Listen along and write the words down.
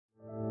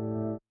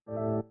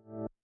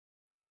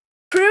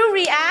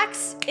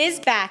Reacts is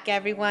back,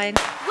 everyone.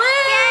 Woo!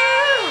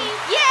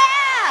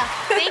 Yeah!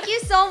 Thank you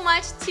so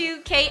much to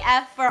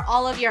KF for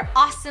all of your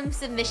awesome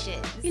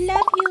submissions. We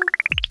love you.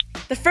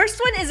 The first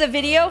one is a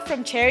video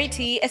from Cherry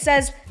T. It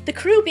says, the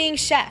crew being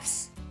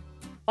chefs.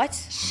 What?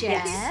 Chef?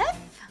 Yes.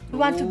 We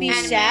want to be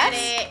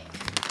chefs?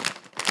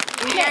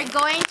 We are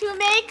going to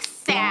make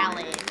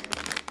salad.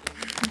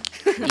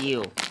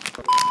 You.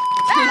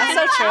 That's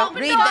so true.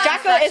 Read that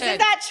Jacko, section. isn't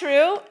that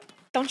true?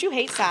 Don't you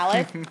hate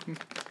salad?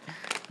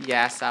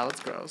 Yeah,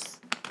 salad's gross.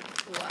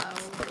 Wow.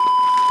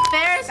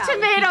 There's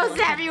tomatoes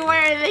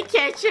everywhere in the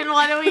kitchen.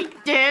 What do we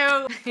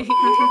do?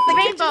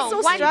 Rainbow, so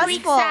 1 stressful.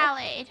 Greek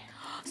salad.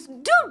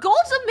 Dude,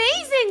 Gold's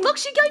amazing. Look,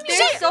 she gave me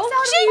She so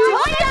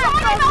did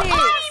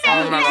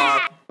Oh my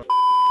god.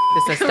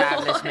 This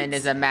establishment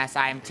is a mess.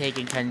 I am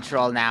taking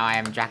control now. I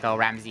am Jacko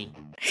Ramsey.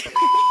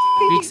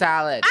 Greek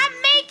salad.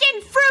 I'm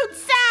making fruit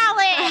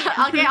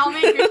salad. Okay, I'll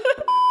make it.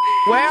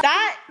 Where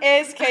That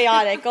is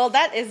chaotic. Gold,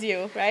 that is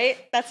you, right?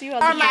 That's you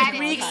on are the my camera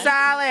Greek all the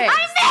time. salads?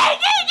 I'm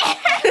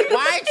making it.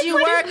 Why aren't you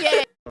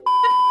working?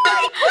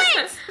 I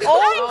quit. Oh.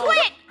 I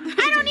quit.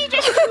 I don't need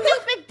your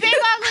stupid big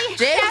ugly James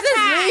chef is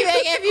hat.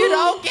 leaving if you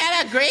don't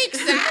get a Greek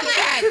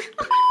salad.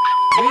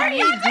 We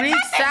need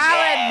Greek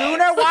salad.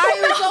 Lunar, why are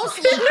you so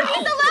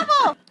slow? The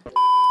level.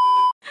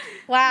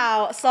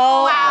 Wow. So,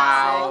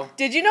 Wow.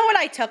 did you know what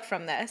I took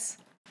from this?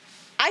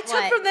 I took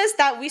What? from this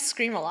that we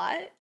scream a lot.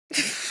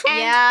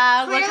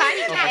 Yeah, we're clearly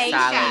kind of not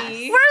salad.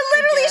 anxious. We're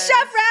literally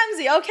Chef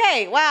Ramsay.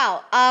 Okay,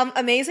 wow.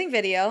 Amazing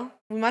video.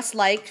 We must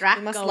like,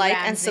 and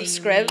Ramsay,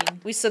 subscribe. you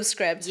mean. We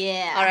subscribed.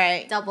 Yeah. All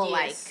right. Double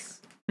Yes.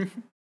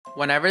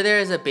 Whenever there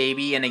is a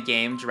baby in a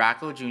game,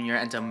 Draco Jr.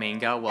 and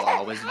Dominga will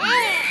always be there.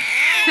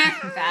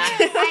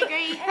 I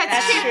agree.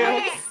 That's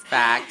true.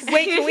 Facts.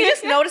 Wait, can we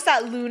just notice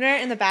that Lunar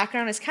in the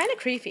background is kind of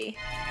creepy?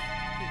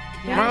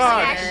 Oh my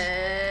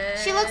god.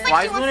 She looks like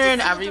Why she is wants Lunar to in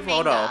see every the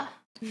photo?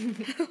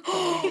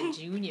 rainbow.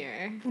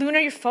 Junior. Lunar,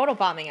 you're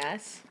photobombing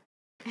us.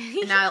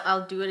 Now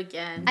I'll do it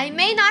again. I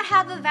may not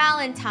have a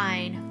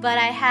Valentine, but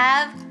I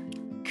have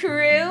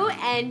KREW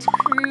and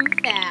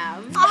KREW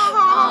fam.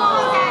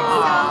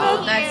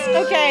 Oh, that's so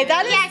cute. Okay,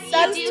 that is Yes, you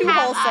that's do too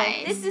have wholesome.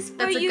 eyes. This is for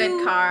That's a you.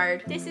 good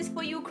card. This is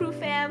for you, KREW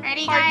fam.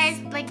 Ready, Hearts.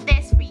 guys? Like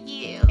this for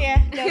you.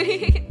 Yeah. No.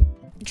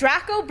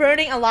 Draco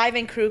burning alive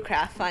in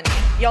crewcraft. Funny.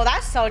 Yo,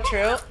 that's so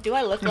true. Do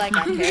I look like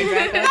I'm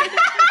Draco?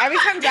 Every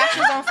time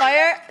Draco's on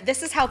fire,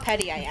 this is how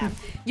petty I am.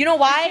 You know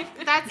why?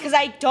 That's Because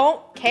I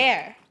don't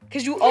care.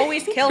 Because you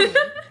always kill me.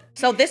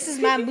 So this is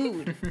my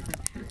mood.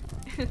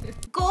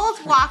 Gold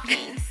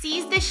walking,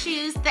 sees the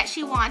shoes that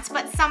she wants,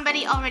 but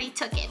somebody already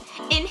took it.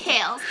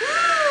 Inhales.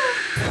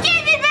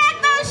 Give me back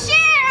those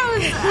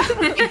shoes!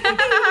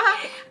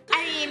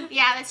 I mean,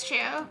 yeah, that's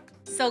true.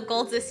 So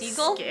Gold's a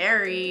seagull?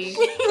 Scary.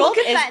 Gold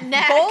at that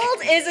neck. Gold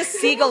is a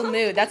seagull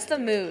mood. That's the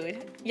mood.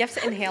 You have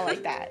to inhale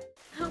like that.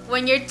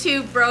 When you're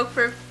too broke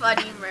for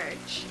funny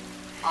merch.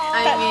 Oh.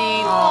 I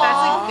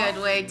mean, that's a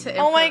good way to improvise.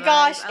 Oh my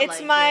gosh, I it's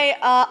like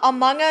my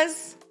Among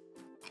Us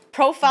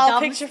profile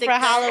Dumb picture for sticker.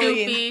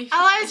 Halloween. Goofy. Oh,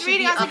 I was It should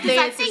reading, be I was like, does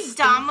that updated to say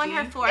dumb on her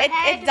Snoopy. forehead?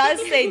 It does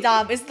say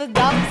dumb. It's the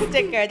dumb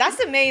sticker. That's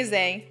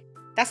amazing.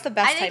 That's the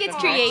best I think type it's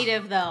of merch.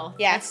 creative though.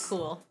 Yes. That's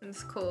cool.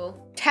 It's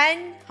cool.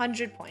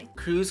 100 points.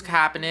 KREW's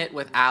cabinet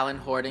with Alan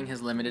hoarding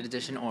his limited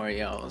edition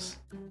Oreos.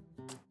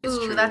 It's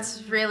Ooh, true.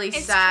 that's really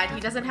sad. He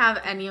doesn't have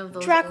any of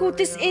those. Draco,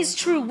 this Oreos. is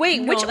true.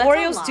 Wait, No, which that's a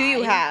Oreos do you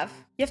lie. have?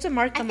 You have to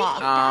mark them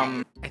off.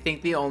 I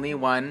think the only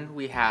one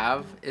we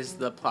have is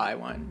the ply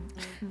one.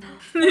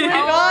 Oh my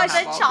gosh.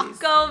 The All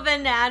choco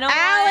banana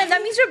Alan, one.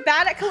 that means you're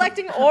bad at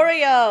collecting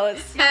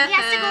Oreos. No,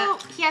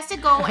 he has to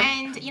go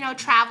and,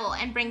 travel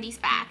and bring these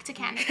back to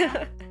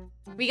Canada.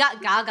 We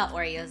got Gaga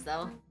Oreos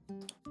though.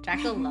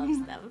 Draco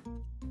loves them.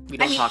 We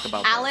don't talk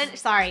about Alan, those.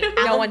 sorry. No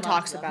Alan one loves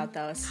talks them. about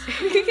those.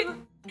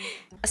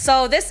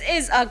 So this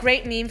is a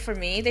great meme for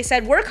me. They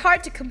said, work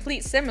hard to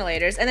complete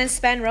simulators and then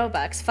spend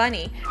Robux.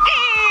 Funny.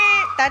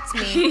 That's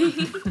me.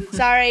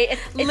 Sorry.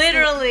 It's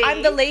Literally.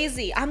 I'm the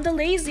lazy. I'm the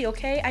lazy,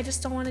 okay? I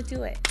just don't want to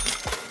do it.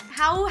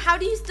 How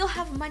do you still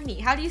have money?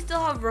 How do you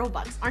still have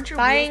Robux? Aren't your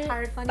wheels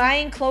tired funny?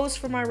 Buying clothes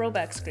from our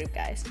Robux group,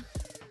 guys.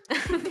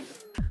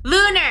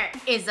 Lunar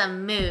is a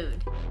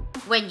mood.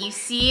 When you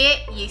see it,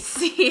 you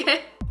see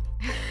it.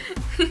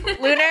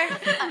 Lunar.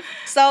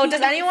 So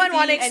does anyone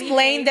want to See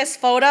explain anything? this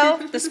photo?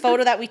 This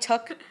photo that we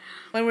took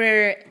when we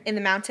were in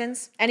the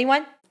mountains?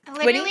 Anyone?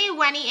 Literally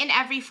Winnie in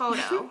every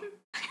photo.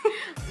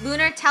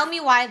 Lunar, tell me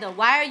why though.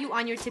 Why are you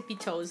on your tippy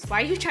toes?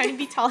 Why are you trying to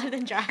be taller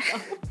than Draco?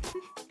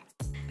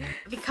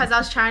 Because I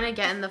was trying to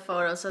get in the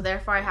photo, so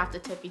therefore I have to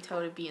tippy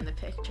toe to be in the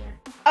picture.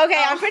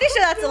 Okay, I'm pretty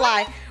sure that's a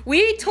lie.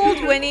 We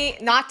told Winnie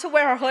not to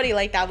wear her hoodie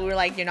like that. We were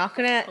like, you're not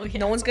gonna, Oh, yeah.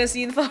 no one's gonna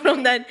see the photo.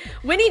 And then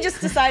Winnie just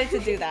decided to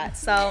do that.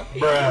 So,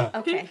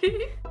 okay.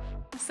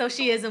 So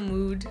she is a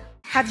mood.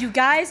 Have you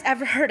guys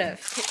ever heard of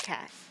Kit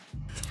Kat?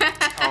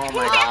 Oh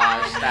my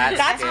gosh,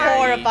 That's scary.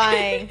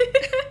 horrifying.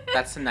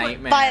 That's a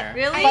nightmare. But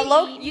Really?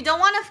 But You don't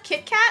want a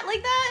Kit Kat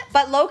like that?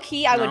 But low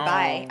key, I would No.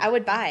 buy. I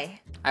would buy.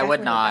 I would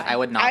Definitely not. I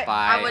would not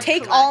buy. I would-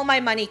 Take collect. all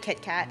my money,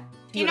 Kit Kat.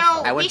 You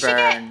know, I would we should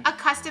get burn. a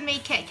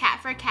custom-made Kit Kat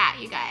for Kat,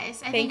 you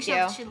guys. I think Thank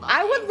you. she'll love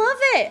I it. would love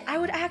it. I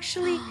would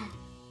actually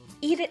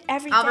eat it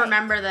every day. I'll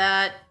remember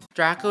that.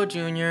 Draco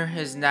Jr.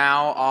 is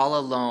now all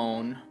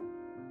alone.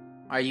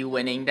 Are you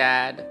winning,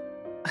 Dad?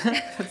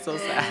 That's so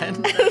sad.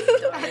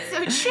 That's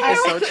so true.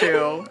 That's so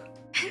true.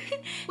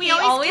 We He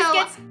always always kill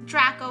gets-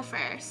 Draco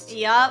first.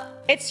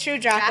 Yup. It's true,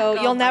 Draco.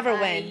 Draco, You'll never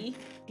bye-bye. win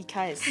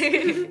because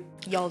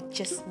you'll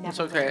just never It's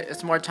okay. win.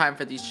 It's more time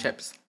for these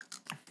chips.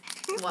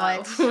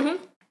 Wow.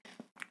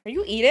 Are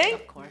you eating?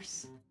 Of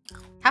course.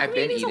 How I've come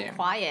you're been being so eating.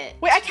 quiet?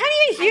 Wait, I can't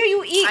even hear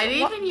you eat. I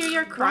didn't even hear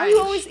your Why are cry. you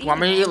always eating?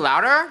 Want me to eat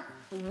louder?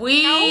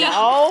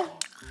 No.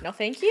 No,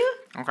 thank you.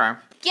 Okay.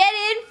 Get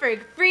in for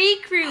free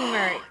crew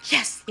merch.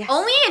 Yes, yes.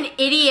 Only an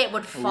idiot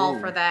would fall Ooh.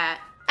 for that.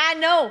 I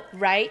know,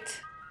 right?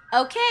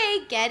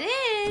 Okay, get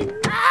in.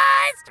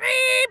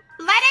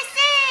 Let us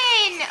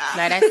in!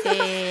 Let us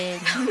in.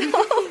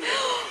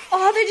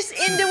 Oh, they're just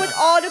in there with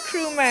all the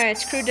crew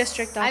merch.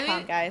 Crewdistrict.com, I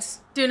mean- guys.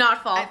 Do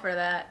not fall for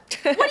that.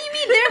 What do you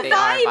mean they're They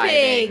are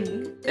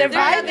vibing? They're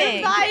They're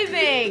vibing.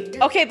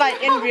 vibing. Okay,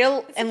 but in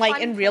real It's and a like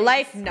fun in real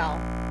life, no.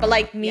 But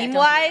like Yeah, don't meme do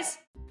wise,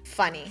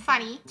 funny.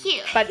 Funny.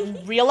 Cute. But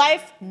in real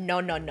life, no,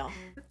 no, no.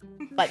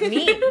 But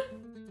meme.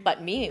 But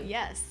meme.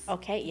 Yes.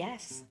 Okay,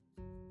 yes.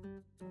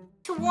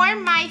 To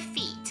warm my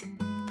feet.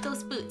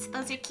 Those boots,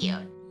 those are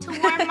cute. To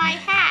warm my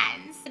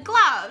hands.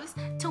 Gloves.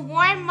 To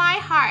warm my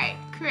heart.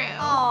 Crew.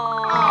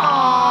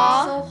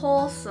 Aww. So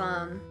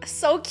wholesome.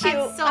 So cute.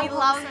 That's so I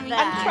love wholesome.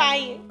 that. I'm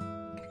crying.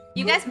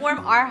 You guys warm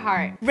our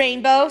heart.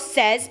 Rainbow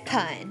says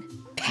pun.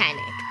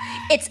 Panic.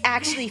 It's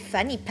actually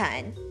funny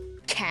pun.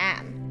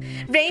 Cam.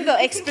 Rainbow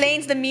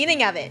explains the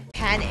meaning of it.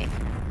 Panic.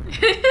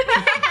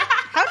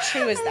 How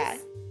true is that?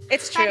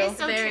 It's true. That is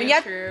so Very true. when you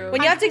have, true.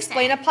 when you have to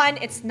explain a pun,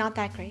 it's not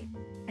that great.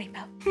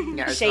 Rainbow.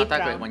 Yeah, it's Shade not that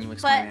thrown. great when you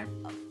explain it.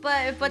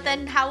 But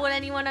then how would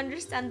anyone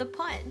understand the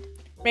pun?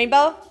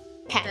 Rainbow.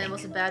 That Panic.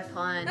 was a bad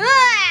pun.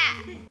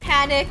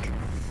 Panic.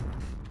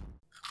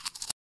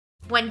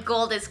 When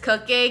gold is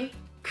cooking,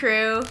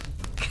 crew.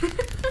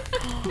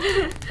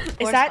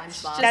 Is Or that?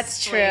 SpongeBob.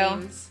 That's true.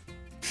 Flames.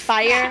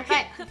 Fire Yeah,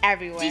 but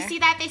everywhere. do you see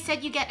that? They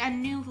said you get a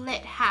new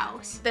lit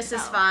house. This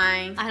is So-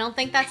 fine. I don't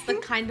think that's the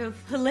kind of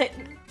lit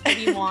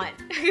we want.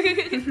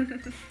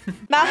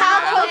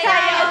 Mahalo Okay,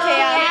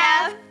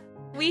 kaya.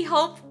 we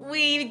hope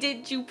we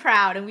did you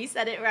proud and we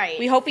said it right.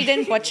 We hope we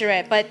didn't butcher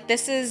it, but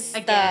this is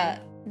Again.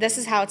 this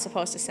is how it's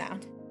supposed to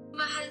sound.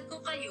 Mahal ko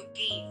kayo,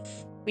 Gabe.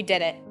 We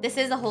did it. This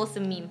is a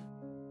wholesome meme.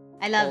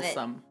 I love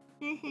Wholesome.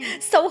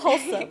 Mhm. So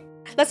wholesome.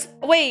 Let's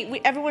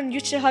wait. Everyone, you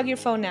should hug your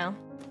phone now.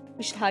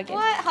 We should hug it. it.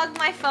 What? Hug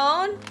my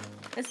phone?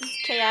 This is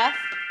KF.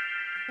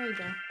 There you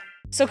go.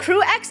 So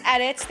Crew X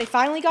edits. They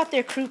finally got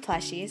their crew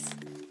plushies,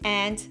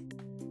 and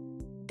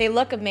they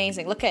look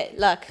amazing. Look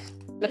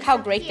how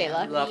great they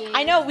look. Look.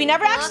 I know we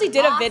never They actually look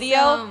did a video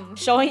awesome.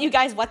 showing you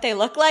guys what they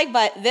look like,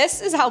 but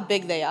this is how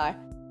big they are.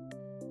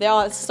 They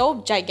are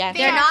so gigantic.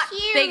 They're They're not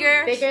huge.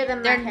 bigger. Bigger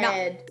than They're my not-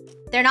 head.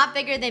 They're not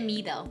bigger than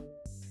me though.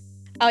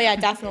 Oh yeah,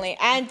 definitely.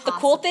 And the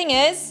cool thing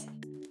is,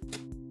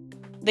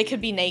 they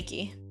could be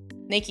Nike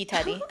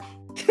Teddy.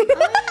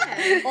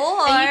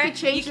 Or And you could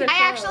change your I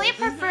actually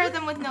clothes. prefer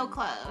them with no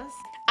clothes.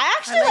 I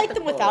actually I like like the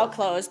them without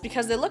clothes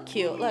because they look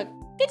cute. Look.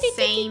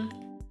 Same.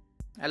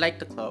 I like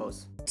the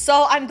clothes.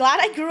 So I'm glad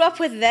I grew up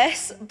with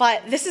this,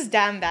 but this is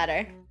damn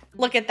better.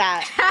 Look at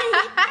that.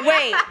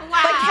 Wait,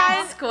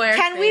 but Square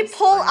can we face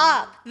pull one.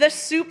 up the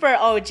super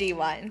OG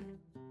one?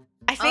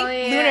 I think Oh,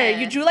 yeah. Lunar,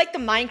 you drew like the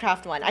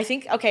Minecraft one. I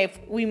think okay,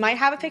 we might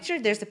have a picture.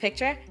 There's the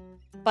picture,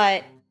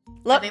 but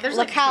look, think there's,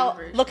 look like, how two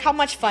versions. look how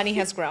much Funny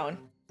has grown.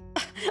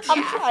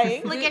 I'm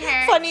crying. Look at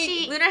her.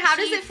 Funny. Lunar, how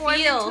does she it formed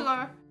feel?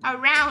 into a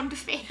round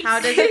face. How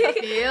does it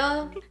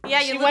feel? Yeah,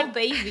 She your little went-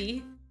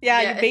 baby. Yeah,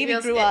 Yeah, your it baby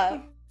feels grew good.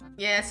 up.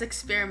 Yes,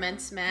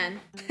 experiments,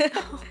 man.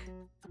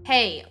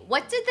 Hey,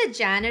 what did the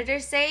janitor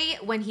say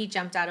when he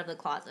jumped out of the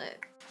closet?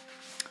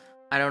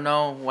 I don't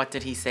know. What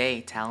did he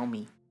say? Tell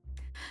me.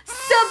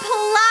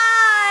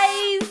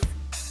 Supplies!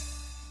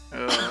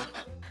 Ugh.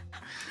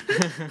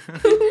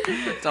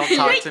 Don't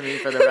talk to me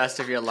for the rest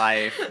of your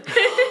life. You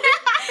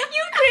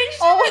cringed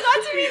Oh. and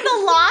forgot to read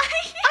the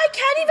line. I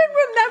can't even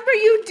remember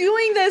you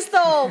doing this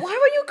though. Why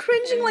were you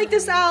cringing like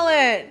this,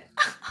 Alan?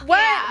 What?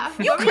 Yeah,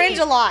 You for cringe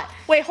me. a lot.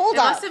 Wait, hold It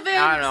up. must have been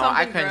I don't know,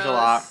 I something cringe a gross.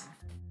 lot.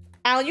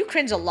 Alan, you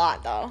cringe a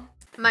lot though.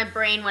 My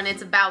brain when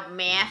it's about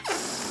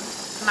math.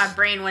 My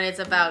brain when it's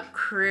about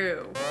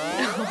crew.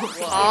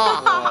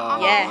 Oh,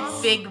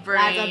 yes. Big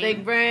brain. That's a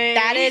big brain.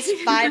 That is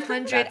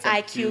 500 That's a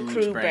IQ huge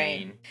crew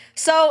brain.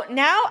 So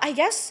now I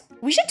guess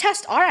we should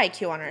test our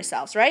IQ on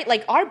ourselves, right?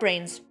 Like our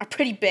brains are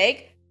pretty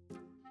big.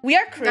 We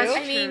are crew. That's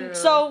I mean, true.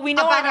 So we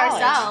know about our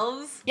knowledge.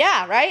 ourselves.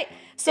 Yeah, right?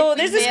 So If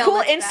we there's this fail,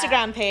 cool it's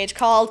Instagram page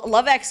called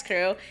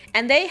LoveXCrew,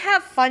 and they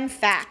have fun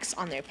facts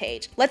on their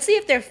page. Let's see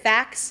if their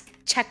facts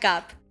check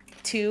up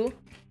to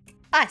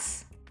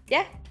us.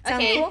 Yeah?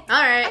 Sound Okay. cool? All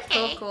right.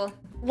 Okay. Cool.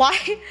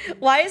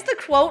 Why is the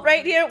quote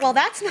right here? Well,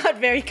 that's not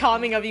very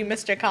calming of you,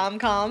 Mr. Calm.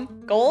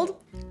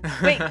 Gold?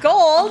 Wait,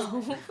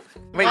 Gold?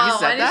 Wait, Wow, you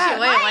said that?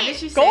 When did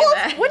she say Gold?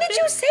 that? When did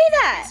you say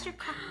that? Mr.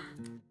 Cobb.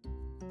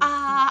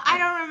 I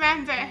don't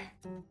remember.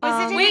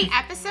 Was it in an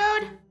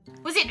episode?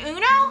 Was it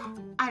Uno?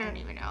 I don't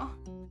even know.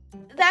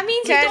 That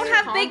means you don't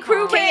have big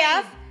crew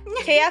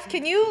KF,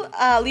 can you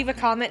leave a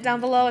comment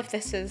down below if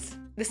this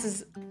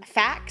is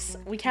facts?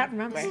 We can't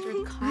remember.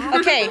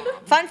 Okay,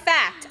 fun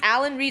fact.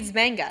 Alan reads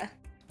manga.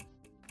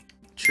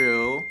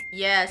 True.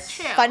 Yes.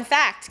 True. Fun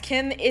fact.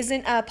 Kim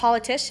isn't a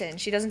politician.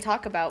 She doesn't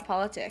talk about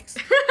politics.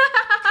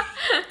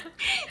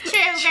 True,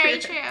 very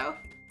true.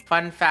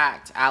 Fun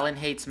fact. Alan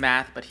hates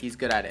math, but he's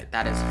good at it.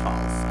 That is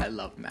false. I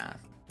love math.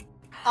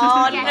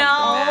 Oh Yeah.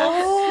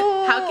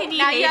 no. How can you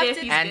Now hate you have if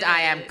to- he's And good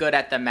I at am it? good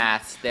at the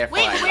maths, therefore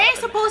Wait, I love we're it.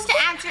 supposed to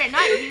answer it,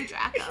 not you,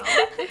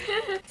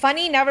 Draco.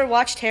 Funny never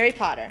watched Harry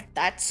Potter.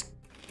 That's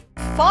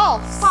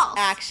false. False.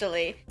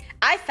 Actually.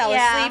 I fell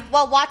Yeah. asleep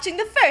while watching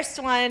the first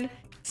one.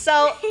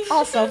 So,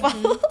 also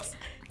false.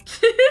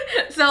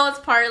 So it's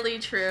partly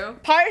true.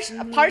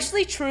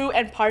 Partially true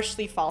and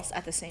partially false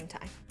at the same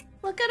time.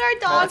 Look at our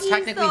doggies, Well, it's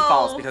technically though.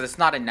 false because it's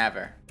not a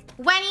never.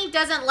 Wenny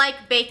doesn't like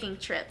bacon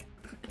chip.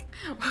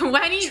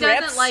 Wenny Trips?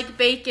 doesn't like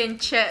bacon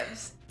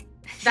chips.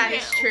 That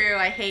is True. true.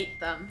 I hate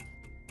them.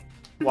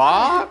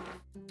 What?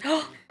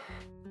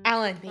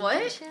 Alan,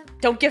 What?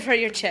 don't give her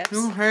your chips.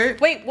 You hurt?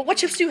 Wait, what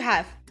chips do you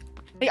have?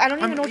 Wait, I don't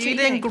even I'm know what you're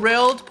eating eating.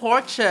 grilled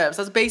pork chips.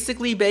 That's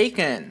basically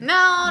bacon.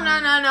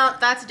 No.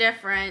 That's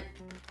different.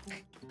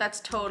 That's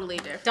totally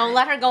different. Don't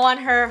let her go on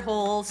her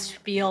whole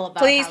spiel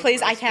about Please, how please,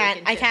 gross I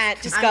can't. bacon I chips.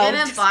 can't. Just I'm go.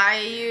 gonna buy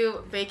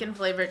you bacon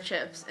flavored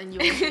chips and you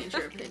will change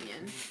your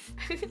opinion.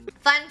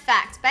 Fun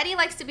fact, Betty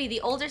likes to be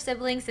the older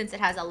sibling since it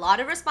has a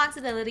lot of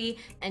responsibility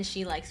and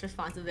she likes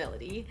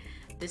responsibility.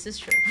 This is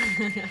true.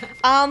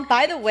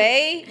 By the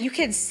way, you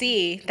can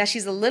see that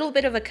she's a little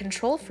bit of a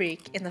control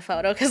freak in the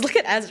photo. Cause look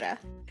at Ezra.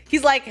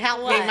 He's like, help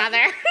me, What?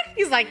 mother.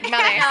 He's like,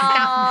 mother,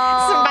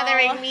 stop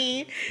smothering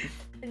me.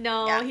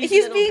 No, Yeah, he's a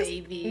little being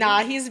baby.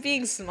 Nah, he's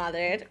being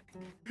smothered.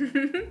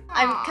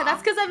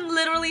 That's because I'm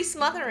literally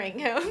smothering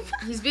him.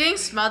 He's being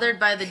smothered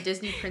by the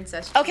Disney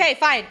princess. Okay,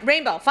 fine.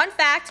 Rainbow. Fun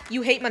fact: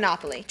 you hate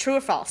Monopoly. True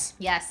or false?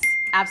 Yes,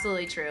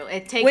 absolutely true.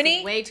 It takes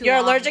Winnie, way too you're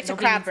long. allergic to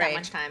Nobody crab needs that brain.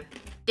 much time.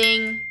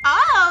 Ding.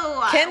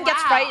 Oh, Kim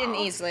gets wow. frightened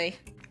easily.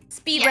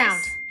 Speed Yes.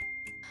 round.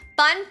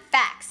 Fun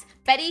facts.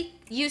 Betty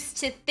used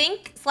to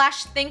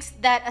thinks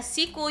that a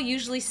sequel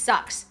usually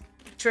sucks.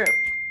 True.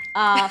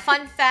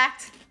 Fun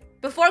fact.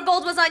 Before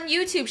Gold was on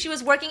YouTube, she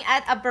was working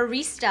at a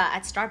barista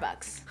at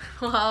Starbucks.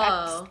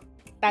 Whoa.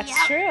 That's Yep.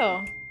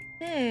 true.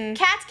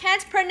 Cats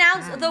can't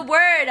pronounce the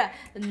word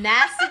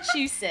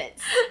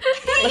Massachusetts.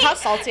 Look how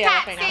salty I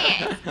Pat, look say right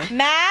now. it.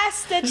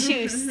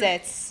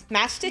 Massachusetts.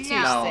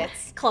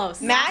 Massachusetts.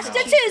 Close.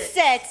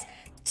 Massachusetts.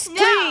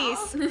 Please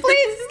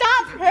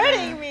stop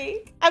hurting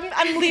me.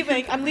 I'm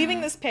leaving. I'm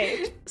leaving this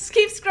page. Just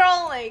keep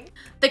scrolling.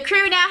 The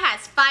crew now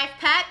has 5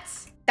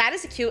 pets. That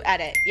is a cute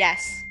edit.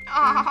 Yes.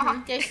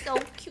 Aw. They're so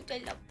cute. I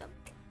love them.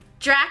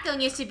 Draco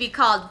used to be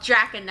called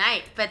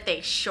Draconite, but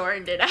they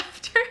shortened it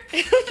after.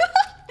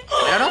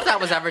 I don't know if that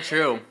was ever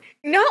true.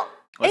 No.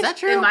 Was that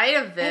true? It might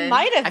have been. It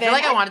might have I been. feel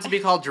like I wanted to be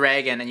called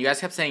Dragon, and you guys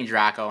kept saying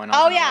Draco, and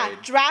I Oh was yeah,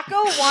 annoyed. Draco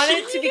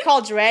wanted to be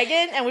called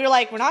Dragon, and we were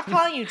like, we're not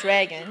calling you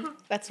Dragon.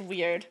 That's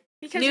weird.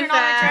 Because New you're not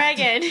a fact.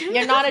 dragon.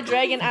 You're not a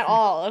dragon at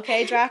all,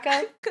 okay,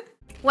 Draco?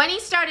 Wenny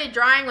started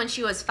drawing when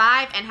she was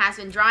 5 and has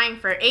been drawing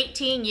for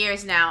 18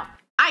 years now.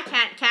 I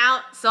can't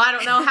count, so I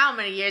don't know how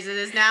many years it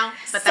is now,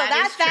 but So that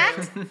that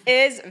is true. fact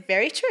is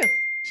very true.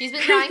 She's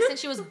been drawing since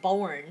she was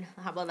born.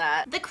 How about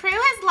that? The crew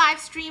has live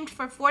streamed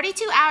for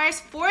 42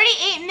 hours,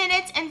 48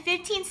 minutes, and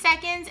 15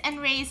 seconds and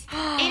raised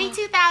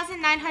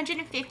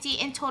 $82,950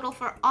 in total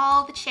for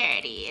all the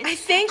charities. I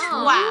think.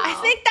 Wow. I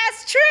think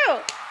that's true.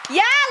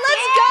 Yeah,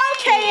 let's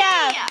go,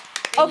 KF.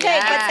 Okay,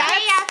 Yes. but that's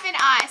KF and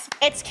us.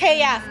 it's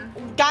KF.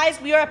 Guys,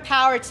 we are a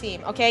power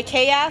team. Okay,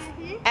 KF,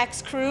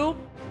 X Crew,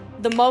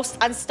 the most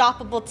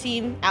unstoppable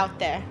team out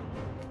there.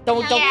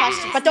 Don't Yeah.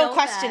 question, but don't Know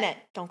question that.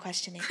 it. Don't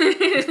question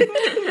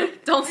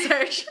it. Don't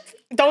search.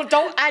 Don't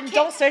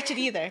search it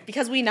either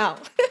because we know.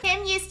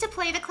 Kim used to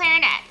play the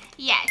clarinet.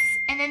 Yes.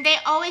 And then they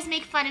always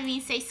make fun of me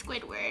and say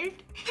Squidward.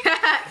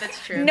 That's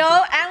true. No,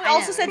 and we I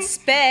also know. said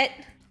spit.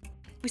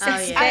 We said Oh,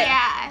 yeah. spit. Oh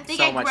yeah. They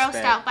So get much grossed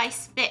spit. out by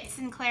spits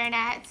and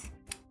clarinets.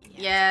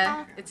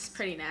 Yeah, it's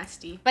pretty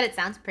nasty. But it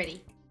sounds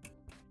pretty.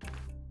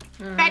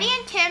 Betty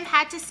and Kim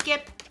had to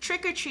skip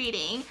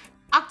trick-or-treating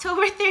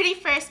October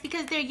 31st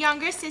because their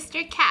younger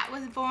sister Kat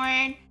was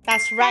born.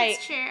 That's right.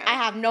 That's true. I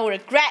have no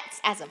regrets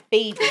as a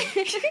baby.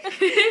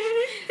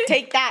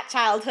 Take that,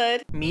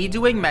 childhood. Me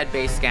doing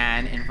medbay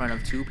scan in front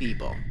of 2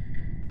 people.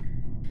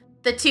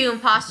 The 2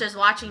 imposters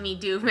watching me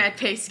do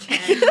medbay scan.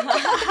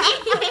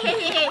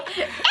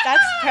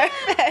 That's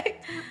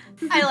perfect.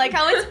 I like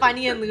how it's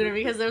funny and lunar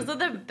because those are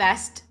the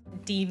best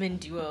demon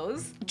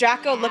duos.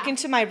 Draco, look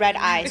into my red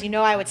eyes. You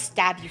know I would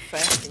stab you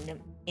first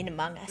in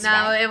Among Us. No,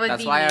 right? it would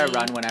That's be why I me.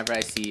 run whenever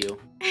I see you.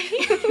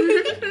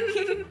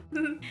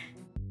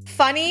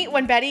 Funny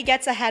when Betty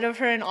gets ahead of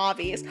her in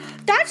obbies.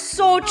 That's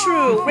so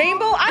true.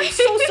 Rainbow, I'm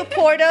so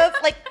supportive.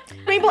 Like,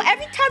 Rainbow,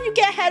 every time you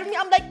get ahead of me,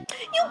 I'm like,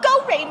 you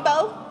go,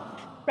 Rainbow.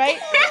 Right?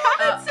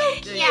 That's so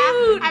cute.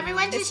 Yeah,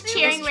 everyone's It's just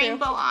true, cheering it's true.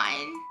 Rainbow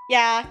on.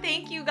 Yeah.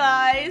 Thank you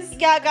guys.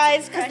 Yeah,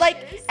 guys, because like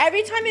Precious.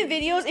 every time in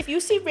videos, if you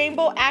see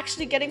Rainbow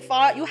actually getting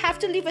far, you have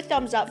to leave a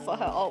thumbs up for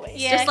her always.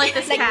 Yeah, Just like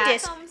this Like cat.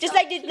 this. Thumbs Just up,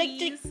 like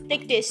this, please.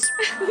 like this.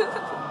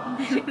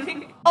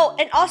 Oh,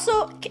 and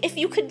also, if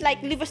you could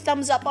like leave a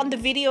thumbs up on the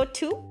video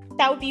too,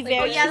 that would be Oh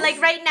very yeah, cute.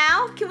 like right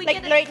now. Can we Like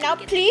get it? right now,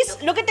 please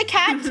look at the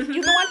cat.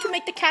 You don't want to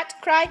make the cat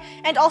cry.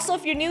 And also,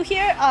 if you're new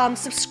here,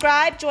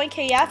 subscribe, join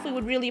KF. We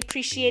would really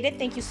appreciate it.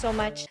 Thank you so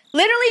much.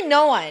 Literally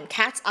no one.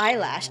 Cat's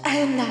eyelash. I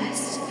am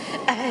lost.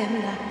 I am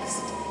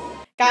lost.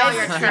 Guys,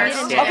 you're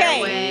cursed.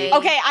 okay,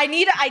 okay.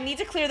 I need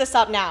to clear this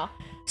up now.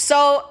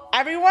 So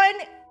everyone,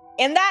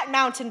 in that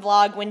mountain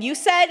vlog, when you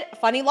said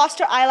Funny lost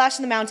her eyelash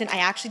in the mountain, I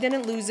actually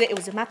didn't lose it. It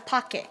was in my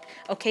pocket.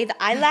 Okay, the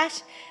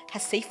eyelash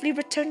has safely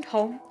returned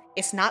home.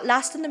 It's not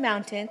lost in the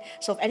mountain.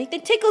 So if anything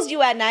tickles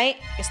you at night,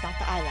 it's not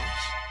the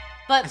eyelash.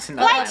 But It's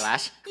not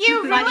eyelash.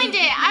 You ruined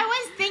it. I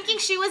was thinking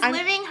she was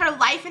living her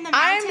life in the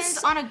mountains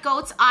on a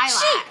goat's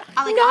eyelash.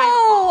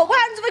 No, what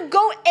happens if a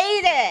goat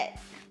ate it?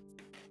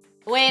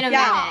 wait a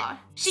Yeah. minute.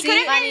 She See? could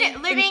have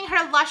been living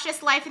her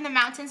luscious life in the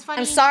mountains, Funny.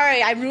 I'm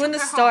sorry, I ruined the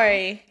her home.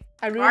 story.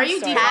 I ruined Are the you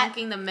story.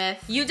 debunking the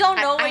myth? You don't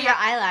know I where your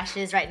have- eyelash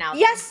is right now.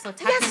 Yes, So yes.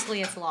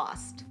 technically it's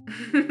lost.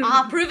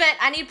 Ah, prove it.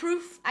 I need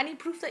proof. I need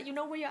proof that you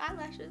know where your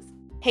eyelash is.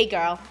 Hey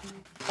girl,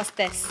 what's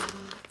this?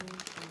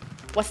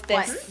 What's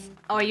this? What?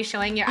 Oh, are you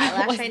showing your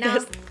eyelash What's right now?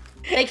 this?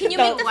 Like, can you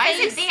No. make the Why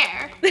face? is it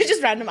there? They're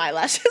just random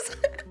eyelashes.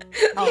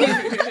 Oh.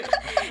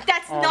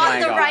 That's Oh not my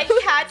the God. right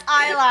cat's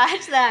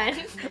eyelash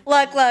then.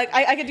 Look,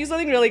 I could do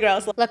something really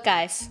gross. Look,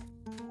 guys.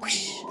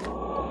 Whoosh,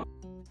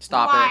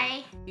 Stop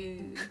Why?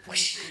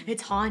 whoosh.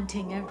 It's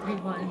haunting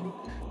everyone.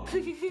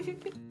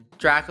 it.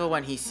 Draco,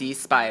 when he sees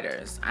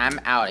spiders, I'm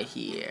out of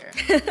here.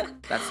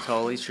 That's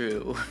totally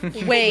true.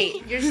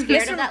 Wait, You're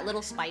scared of that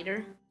little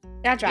spider?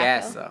 yeah, Draco.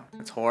 Yes,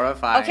 it's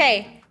horrifying.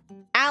 Okay,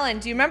 Alan,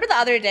 do you remember the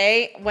other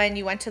day when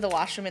you went to the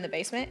washroom in the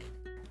basement,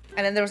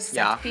 and then there was a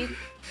Yeah. centipede?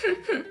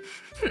 And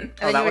Oh, then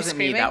that you were wasn't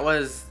me. screaming?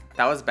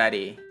 That was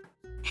Betty.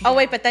 Oh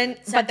wait, but then you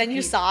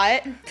Centipede. saw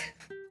it,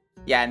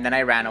 Yeah, and then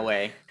I ran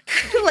away.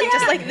 like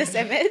just like this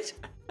image.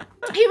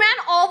 He ran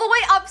all the way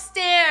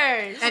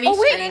upstairs. And he Oh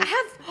wait, screamed. I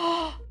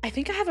have. I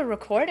think I have a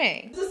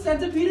recording. There's a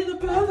centipede in the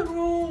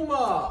bathroom.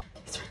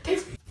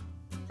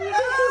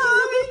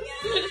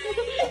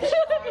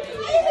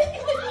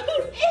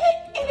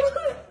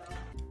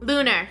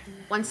 Lunar,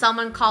 when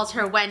someone calls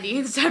her Wendy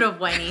instead of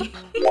Wenny.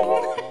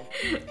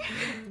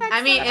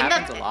 I mean, That in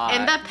happens a the lot.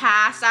 in the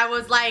past, I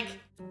was like,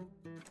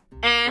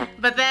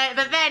 but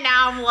then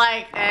now I'm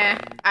like,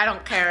 I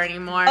don't care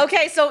anymore.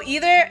 Okay, so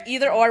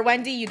either or,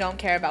 Wendy. You don't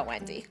care about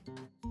Wendy.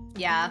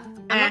 Yeah.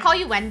 I'm gonna call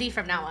you Wendy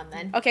from now on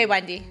then. Okay,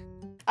 Wendy.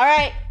 All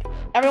right,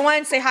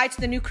 everyone, say hi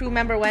to the new crew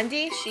member,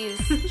 Wendy. She's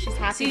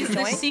happy She's to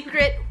the join.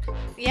 secret.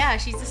 Yeah,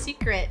 she's the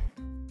secret.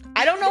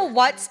 I don't know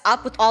what's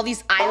up with all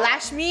these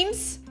eyelash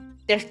memes.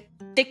 They're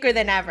thicker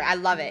than ever. I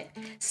love it.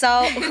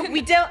 So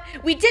we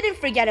didn't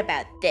forget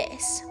about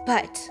this,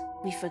 but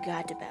we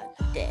forgot about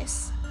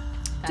this.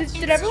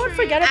 Did everyone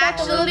forget about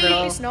the little Actually,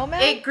 creepy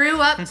snowman? It grew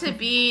up to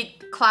be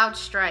Cloud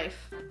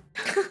Strife.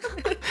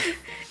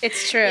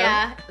 It's true.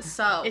 Yeah.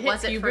 So It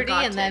was hit it puberty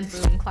forgotten? and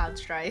then boom, Cloud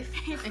Strife.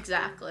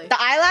 Exactly. The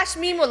eyelash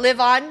meme will live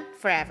on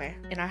forever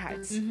in our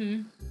hearts.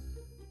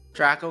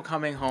 Draco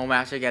coming home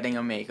after getting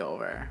a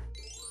makeover.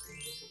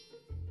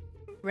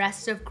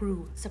 Rest of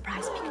crew.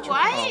 Surprise Pikachu.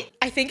 What?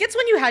 I think it's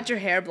when you had your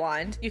hair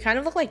blonde. You kind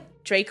of look like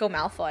Draco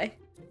Malfoy.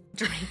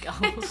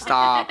 Draco.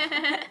 Stop.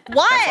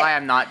 What? That's why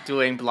I'm not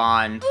doing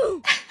blonde.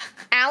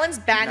 Alan's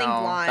banning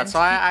No, blonde. that's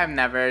why I'm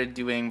never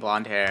doing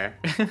blonde hair.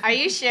 Are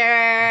you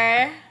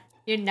sure?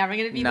 You're never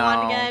gonna be No.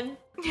 blonde again?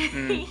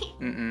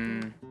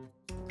 Mm-mm.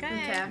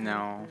 Okay.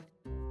 No.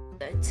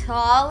 The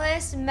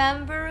tallest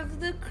member of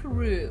the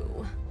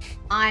crew.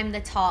 I'm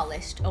the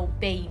tallest.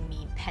 Obey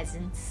me,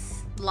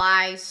 peasants.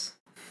 Lies.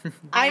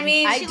 I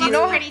mean, She do you looks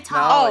know? pretty No,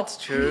 tall. Oh. it's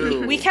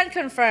true. We can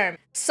confirm.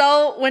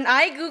 So when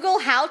I Google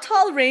how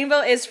tall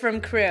Rainbow is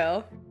from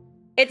Crew,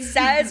 it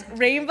says,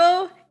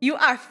 Rainbow, you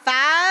are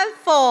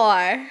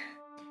 5'4".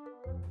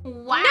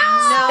 Wow.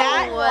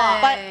 That,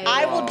 way. but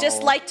I will just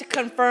Whoa. like to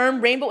confirm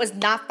Rainbow is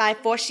not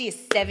 5'4", she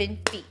is 7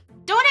 feet.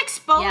 Don't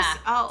expose. Yeah.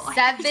 Oh.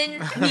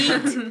 7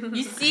 feet.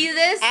 You see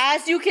this?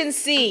 As you can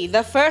see,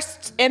 the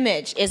first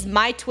image is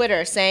my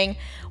Twitter saying,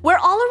 we're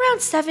all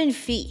around 7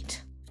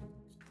 feet.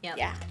 Yep.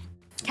 Yeah,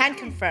 can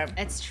confirm.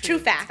 It's true. True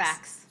facts.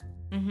 Facts.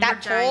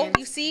 That We're pole giants.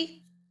 you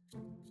see,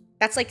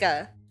 that's like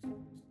a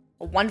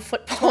 1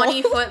 foot pole.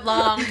 20 foot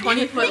long,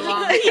 20 foot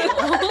long.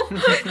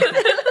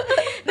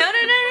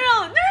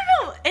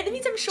 No. It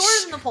means I'm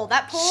shorter than the pole.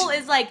 That pole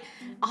is like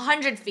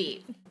 100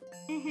 feet.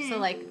 So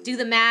like, do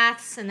the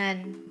maths and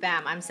then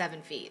bam, I'm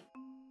 7 feet.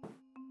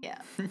 Yeah.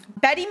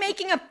 Betty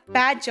making a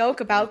bad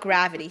joke about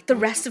gravity. The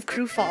rest of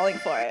Crew falling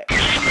for it.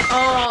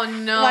 Oh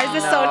no. Why is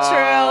this so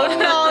true?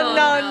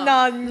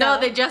 No. No,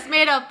 they just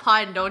made a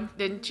pun.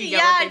 Didn't you get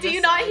what Yeah, they do just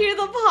you not said? hear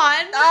the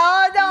pun?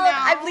 Oh no!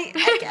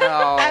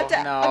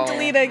 No. No, I'm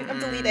deleting. I'm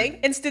deleting.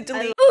 Instant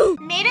delete.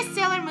 Made a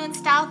Sailor Moon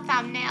style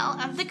thumbnail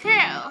of the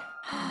crew.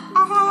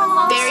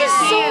 Oh, Very This is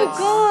so cute.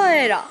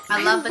 good.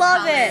 I love the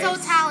love colors. it. so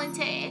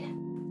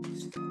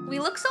talented. We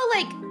look so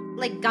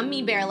like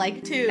gummy bear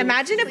like too.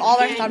 Imagine if all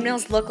our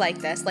thumbnails look like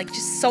this, like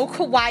just so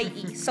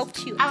kawaii, so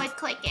cute. I would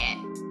click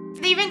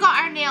it. They even got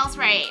our nails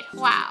right.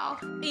 Wow.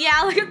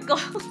 Yeah, look at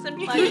goals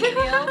and funny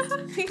nails.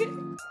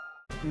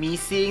 Me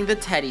seeing the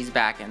teddies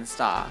back in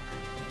stock.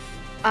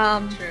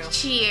 True.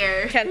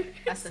 Cheer.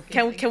 That's the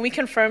Can we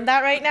confirm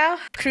that right now?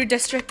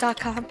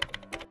 KREWdistrict.com.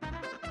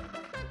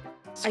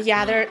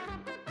 Yeah, they're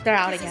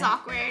out This is again.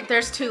 awkward.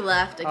 There's 2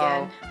 left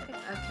again.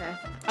 Okay.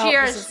 Oh,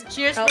 Cheers. this is-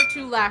 Cheers oh. for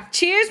 2 left.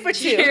 Cheers for 2.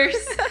 Cheers.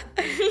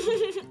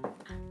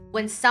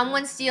 When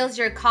someone steals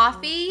your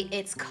coffee,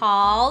 it's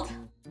called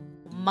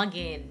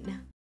mugging.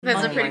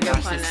 That's a Oh pretty my good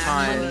gosh, one, these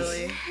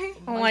actually.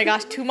 Oh my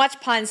gosh, too much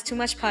puns, too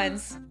much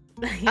puns.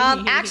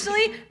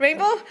 Actually,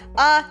 Rainbow,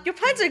 your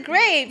puns are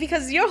great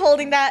because you're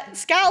holding that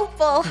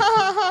scalpel.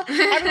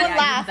 Everyone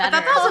laugh. I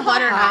thought that was a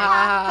butter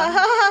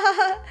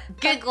knife.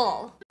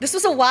 Giggle. This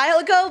was a while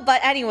ago,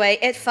 but anyway,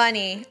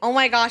 ItsFunneh. Oh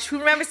my gosh, who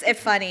remembers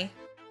ItsFunneh?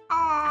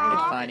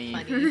 Aww. Funny.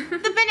 The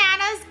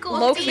bananas gold.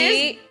 Low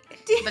key,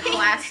 The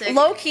classic.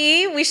 low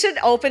key, we should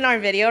open our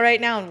video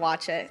right now and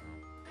watch it.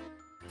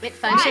 Bit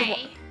funny.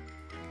 Why?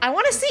 I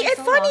want to see is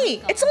so long ItsFunneh.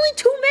 ago. It's only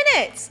 2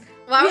 minutes.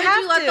 Why We would have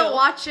you let to. them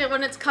watch it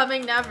when it's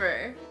coming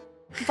never?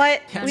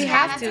 But we Yeah,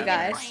 have that's to, a good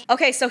guys. point.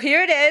 Okay, so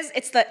here it is.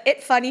 It's the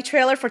ItsFunneh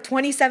trailer for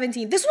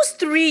 2017. This was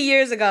 3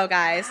 years ago,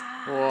 guys.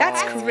 Whoa.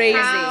 That's crazy.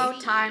 How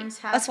times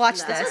have Let's watch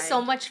This this. was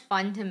so much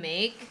fun to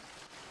make.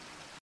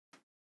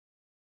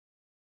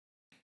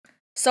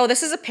 So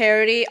this is a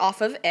parody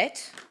off of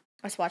It.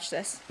 Let's watch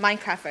this.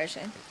 Minecraft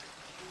version.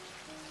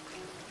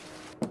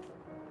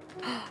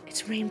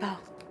 It's Rainbow.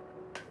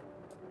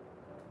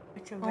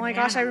 Oh my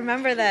gosh, I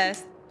remember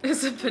this.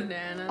 It's a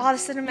banana. Oh, the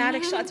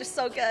cinematic shots are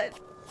so good.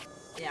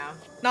 Yeah.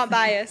 Not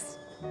biased.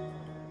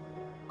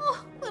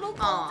 Oh, little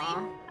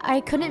Aw. I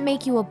couldn't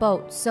make you a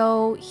boat,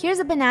 so here's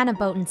a banana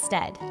boat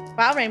instead.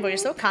 Wow, Rainbow, you're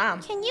so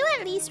calm. Can you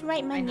at least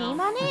write my name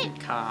on it?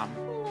 Calm.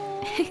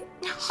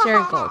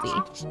 Sure, Goldie.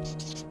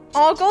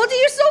 Oh, Goldie,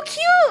 you're so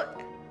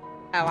cute.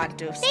 I want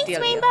to Thanks,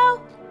 steal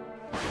Rainbow.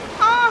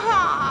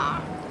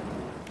 Aww.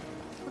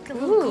 Look at Ooh.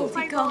 little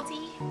My Goldie.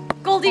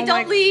 Goldie. Goldie, Oh my-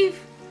 don't leave.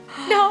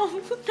 No,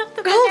 not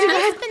the Goldie,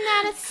 This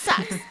banana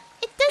sucks.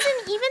 It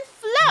doesn't even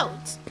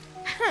float.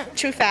 you.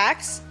 True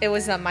facts. It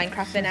was a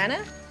Minecraft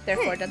banana,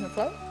 therefore it doesn't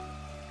float.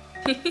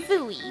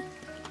 Fooey.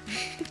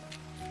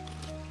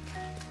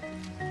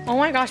 Oh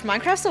my gosh,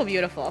 Minecraft's so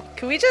beautiful.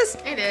 Can we just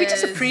It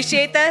is.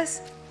 appreciate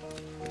this?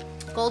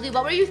 Goldie,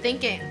 what were you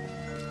thinking?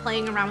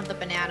 Playing around with the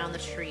banana on the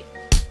street.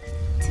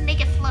 To make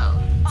it float.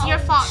 It's your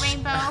fault,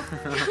 Rainbow.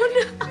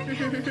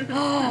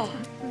 Oh,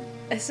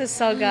 this is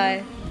so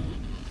good.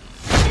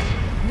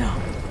 No.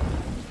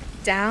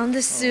 Down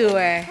the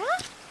sewer.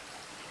 Huh?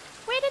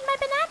 Where did my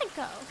banana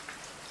go?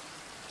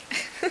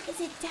 Is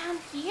it down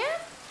here?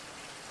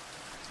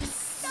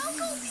 No,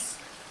 Goldie.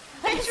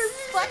 Get your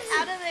butt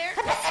out of there.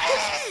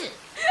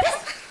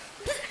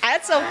 I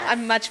had so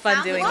much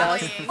fun doing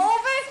those.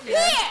 Over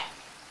here.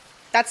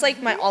 That's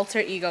like my alter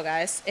ego,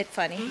 guys.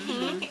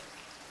 ItsFunneh.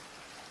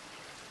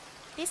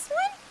 This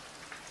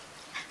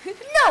one?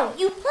 No,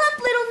 you plump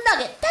little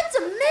nugget. That's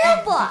a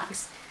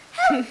mailbox.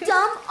 How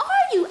dumb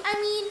are you? I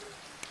mean,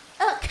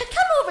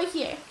 come over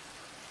here.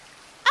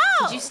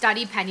 Oh. Did you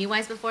study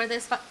Pennywise before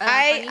this? Funny?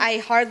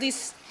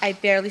 I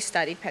barely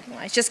studied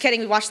Pennywise. Just kidding.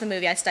 We watched the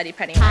movie. I studied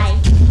Pennywise. Hi.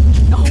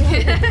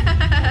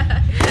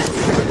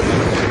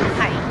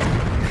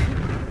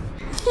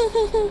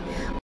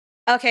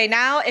 Okay,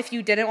 now if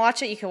you didn't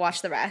watch it, you can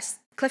watch the rest.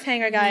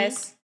 Cliffhanger,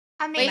 guys.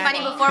 Wait, Funny,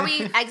 before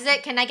we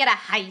exit, can I get a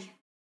hi?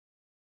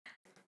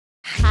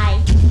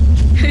 Hi.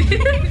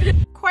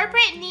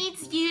 Corporate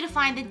needs you to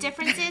find the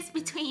differences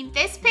between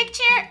this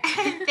picture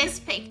and this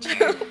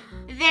picture.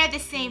 They're the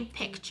same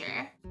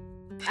picture.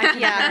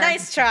 Yeah,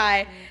 nice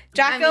try.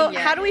 Jacko, yeah,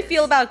 how do we it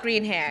feel about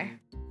green hair?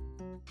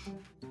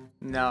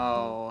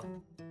 No.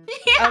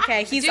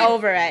 Okay, he's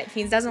over it.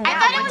 He doesn't want I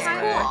thought it green was hair.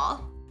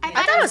 cool. I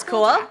thought it was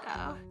cool.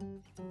 Jacko.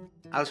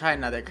 I'll try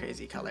another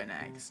crazy color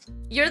next.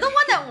 You're the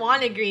one that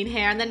wanted green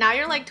hair, and then now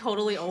you're like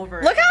totally over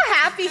it. Look how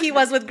happy he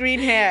was with green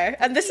hair.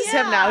 And this is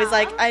him now. He's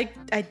like, I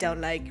don't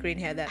like green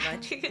hair that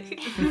much.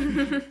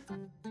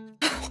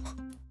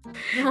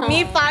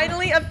 Me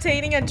finally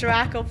obtaining a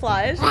Draco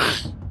plush.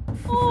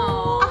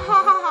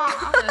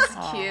 That's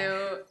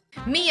cute.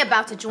 Me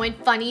about to join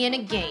Funny in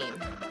a game.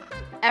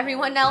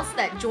 Everyone else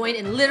that joined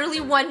in literally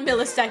 1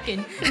 millisecond.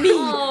 Me.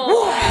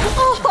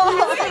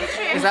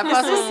 Is that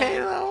bus okay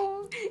though?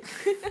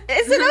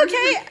 Is it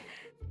okay?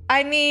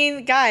 I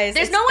mean, guys,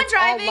 There's no one it's all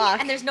driving, luck.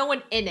 and there's no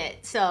one in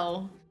it,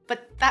 so...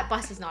 But that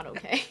bus is not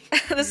okay.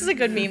 This is a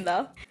good meme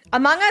though.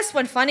 Among Us,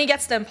 when Funny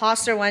gets the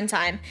imposter one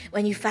time,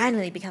 when you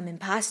finally become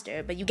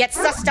imposter, but you get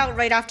sussed out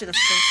right after the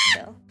first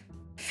kill.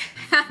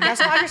 You guys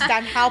don't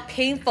understand how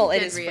painful it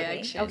Good is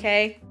reaction. for me,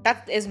 okay?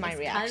 That is my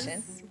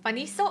reaction. Because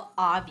Funny's so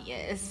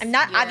obvious. I'm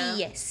not Yeah.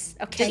 obvious,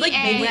 okay? Just like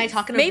me when I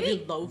talk in a Maybe-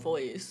 really low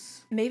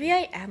voice. Maybe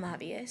I am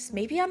obvious.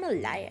 Maybe I'm a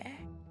liar.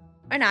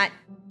 Or not.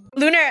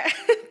 Lunar.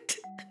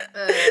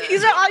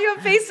 These are all your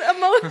face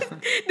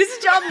emotions. This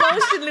is your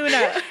emotion,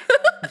 Luna.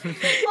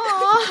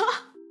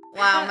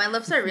 Wow, my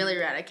lips are really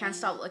red. I can't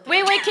stop looking.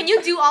 Wait, can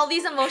you do all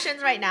these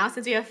emotions right now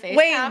since we have face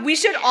Wait, cam? we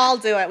should all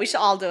do it. We should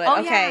all do it. Oh,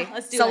 okay. yeah,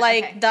 let's do so it.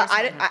 like Okay, the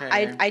first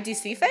one.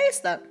 IDC face,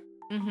 the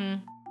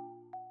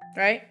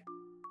right,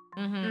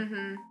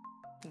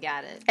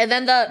 Got it. and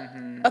then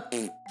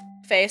the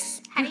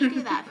face. How do you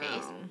do that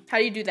face? How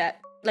do you do that?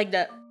 Like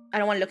the I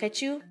don't want to look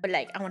at you, but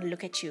like I want to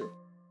look at you.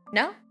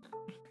 No.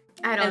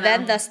 I don't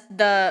And know. then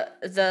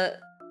the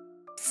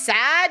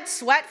sad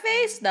sweat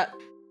face. The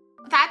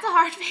That's a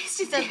hard face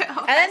to do.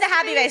 and then the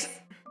happy face.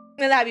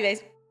 And the happy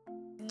face.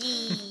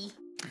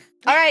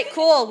 All right,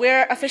 cool.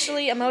 We're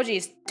officially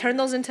emojis. Turn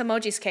those into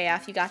emojis,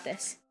 KF. You got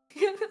this.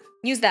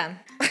 Use them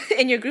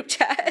in your group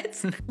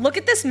chats. Look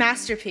at this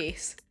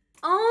masterpiece.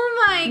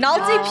 Oh my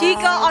Nalti god.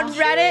 Pika on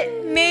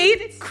Reddit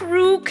made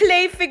KREW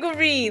clay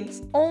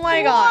figurines. Oh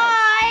my god.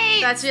 Why?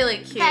 That's really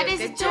cute. That is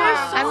Good adorable.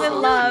 job. I'm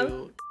in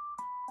love.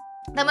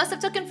 That must have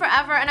taken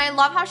forever, and I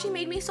love how she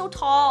made me so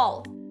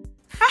tall.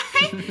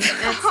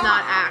 That's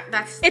not act.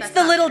 It's that's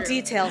the not little true.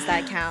 details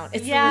that count.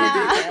 It's Yeah.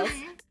 the little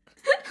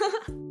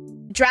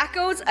details.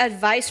 Draco's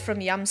advice from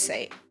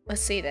Yumsate.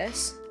 Let's see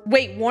this.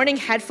 Wait, warning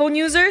headphone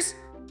users?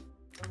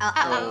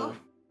 Uh-oh.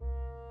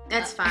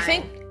 That's fine.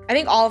 I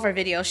think all of our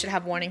videos should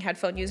have warning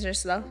headphone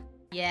users though.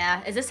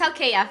 Yeah, is this how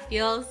KF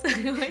feels?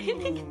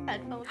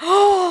 Headphones.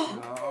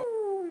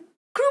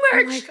 Crew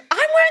merch!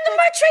 I'm wearing the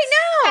merch right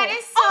now! That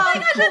is so Oh my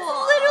god, cool. that's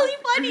literally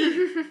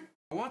funny.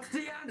 What's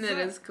the answer? That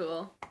is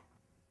cool.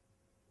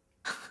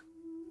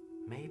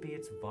 Maybe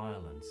it's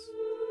violence.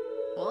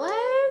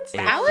 What?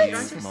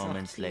 Alex?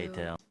 Moments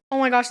later. Oh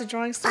my gosh, the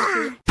drawing's so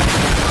cute.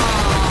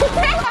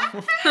 What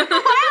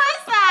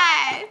was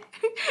that?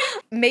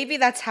 Maybe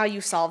that's how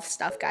you solve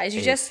stuff, guys.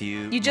 You A just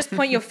few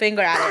point your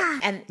finger at it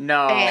and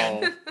No.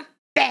 bang.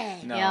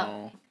 Bang.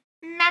 No.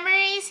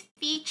 Memories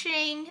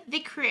featuring the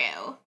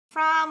crew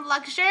from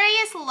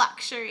Luxurious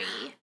Luxury.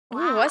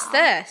 Ooh, what's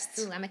this?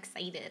 Ooh, I'm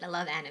excited. I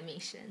love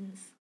animations.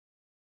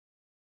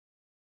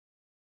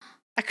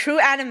 A KREW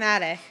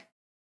animatic.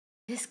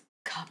 This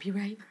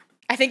copyright.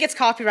 I think it's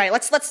copyright.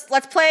 Let's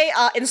play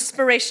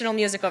inspirational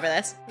music over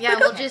this. Yeah,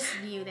 we'll just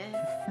mute it.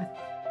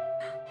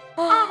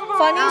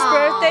 Funny's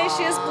birthday,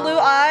 she has blue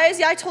eyes.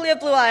 Yeah, I totally have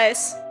blue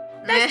eyes.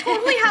 That's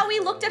totally how we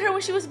looked at her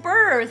when she was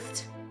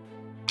birthed.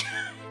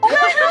 Oh my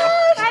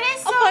gosh! That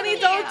is so Funny,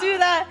 cute. don't do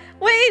that.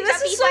 Wait, this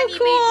Chubby is so bunny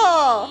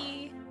cool.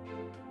 baby.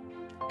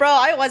 Bro,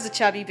 I was a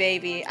chubby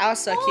baby. I was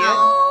so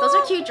cute. Those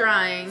are cute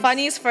drawings.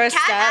 Funny's first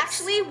Kat steps.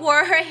 actually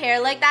wore her hair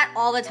like that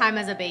all the time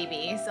as a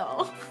baby,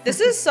 so. This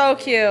is so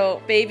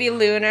cute. Baby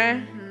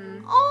Lunar.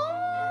 Oh.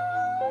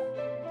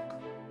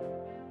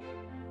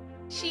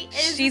 She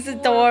is. She's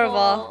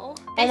adorable.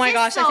 Oh my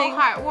gosh, This is so I think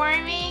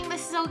heartwarming.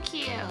 This is so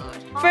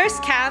cute.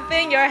 first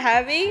camping, you're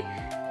heavy.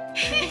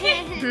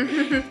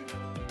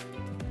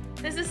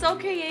 This is so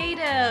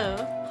creative.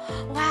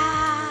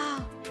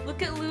 Wow.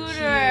 Look at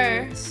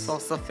Lunar. So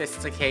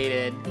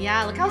sophisticated.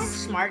 Yeah, look how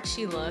smart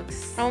she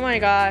looks. Oh my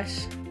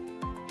gosh.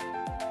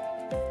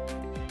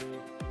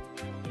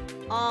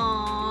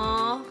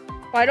 Aww.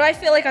 Why do I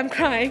feel like I'm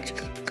crying?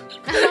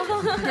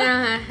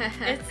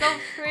 It's so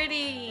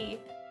pretty.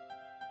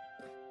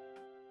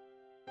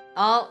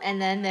 Oh,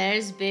 and then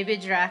there's baby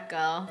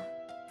Draco.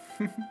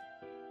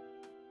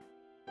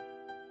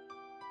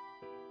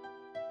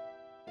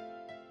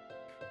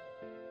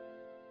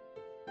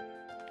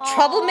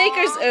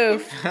 Troublemakers,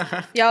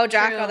 oof. Yo,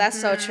 Draco, True. that's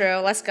so true.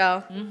 Let's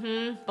go.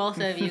 Both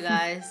of you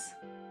guys.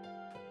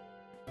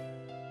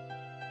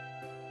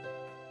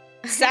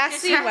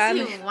 Sassy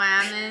Sassy women.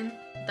 woman.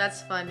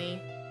 That's funny.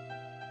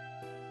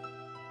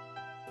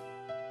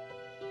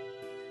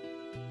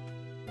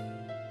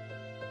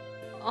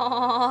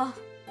 Aww.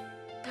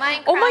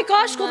 Minecraft Oh my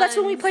gosh, cool. That's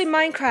when we ones. played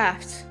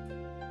Minecraft.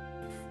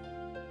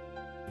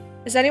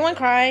 Is anyone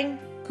crying?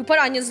 Who put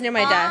onions near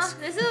my Aw, desk?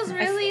 This is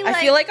really I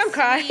feel like I'm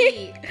crying.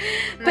 sweet.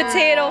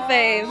 Potato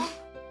fame.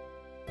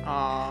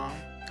 Aww.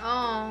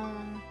 Oh.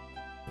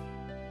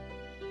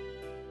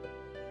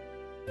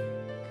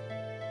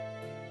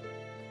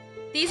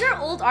 These are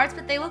old arts,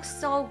 but they look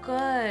so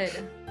good.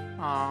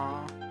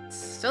 Aww.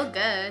 Still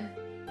good.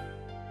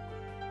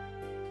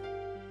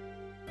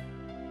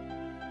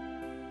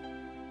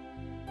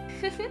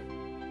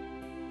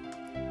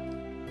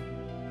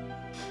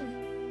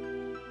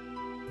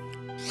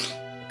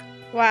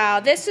 Wow,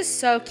 this is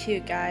so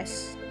cute,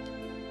 guys.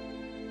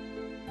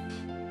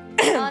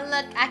 Oh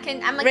look,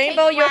 I'm a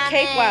Rainbow, cake you're woman.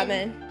 cake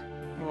woman.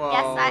 Whoa.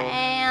 Yes, I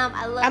am.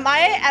 I love.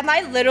 Am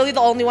I literally the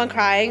only one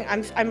crying?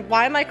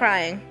 Why am I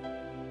crying?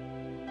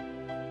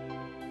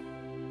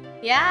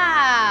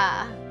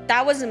 Yeah.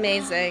 That was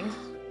amazing.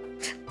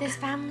 This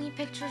family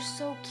picture's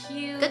so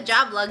cute. Good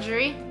job,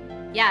 luxury.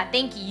 Yeah,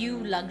 thank you,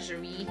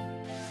 luxury.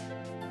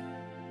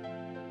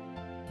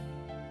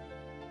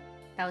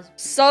 That was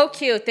So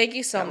cute. Thank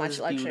you so That much, was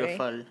luxury.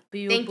 beautiful.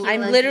 beautiful. I'm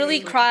Luxury. literally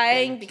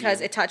crying Thank because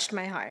you. it touched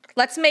my heart.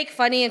 Let's make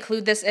Funny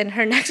include this in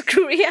her next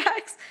crew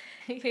reacts.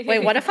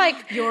 Wait, what if I?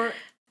 You're.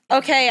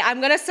 Okay, I'm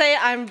gonna say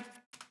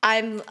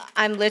I'm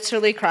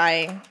literally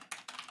crying.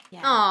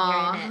 Yeah,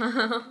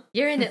 Aww.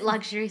 you're in it.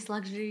 Luxurious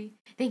luxury.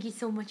 Thank you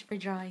so much for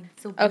drawing.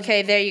 So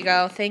Okay, there you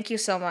go. Thank you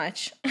so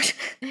much.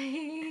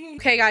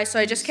 Okay, guys, so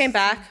I just came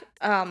back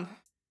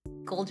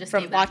Gold just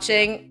from came back,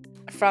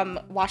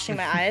 washing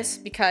my eyes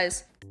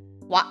because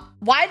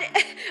why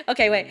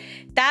okay, wait.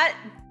 That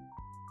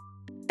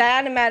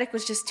animatic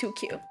was just too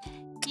cute.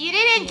 You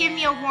didn't give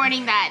me a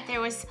warning that there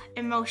was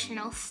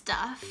emotional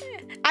stuff.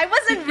 I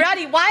wasn't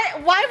ready. Why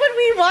would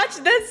we watch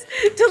this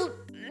to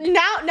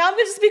now I'm gonna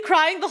just be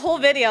crying the whole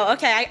video.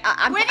 Okay,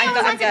 I'm We're the only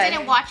I'm ones that good.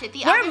 didn't watch it.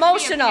 The We're other three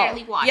emotional.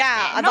 apparently watched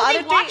Yeah, it. the No, other they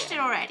three- watched it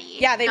already.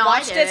 Yeah, they No, I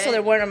watched it, so didn't. they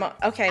weren't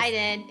okay. I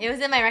did. It was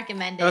in my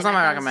recommended. It was on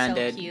my I thought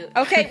recommended. So cute.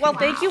 Okay, well,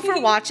 thank you for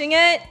watching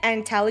it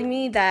and telling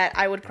me that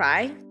I would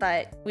cry,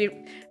 but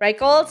right,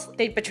 Golds?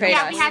 They betrayed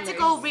Yeah, us. we had to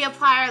go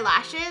reapply our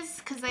lashes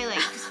because they like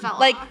just fell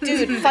Like, off.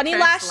 dude, Funny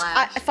First Lash,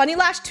 lash. Funny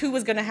Lash 2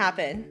 was gonna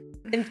happen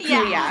in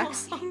Yeah.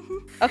 reacts.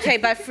 Okay,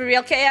 but for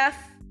real, KF,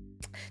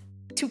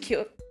 too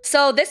cute.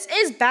 So this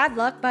is Bad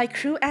Luck by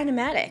KREW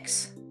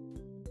Animatics.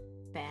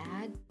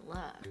 Bad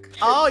luck.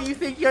 Oh, you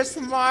think you're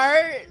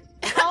smart?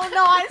 Oh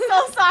no, I'm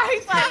so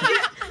sorry, Funny.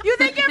 You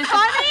think you're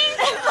funny?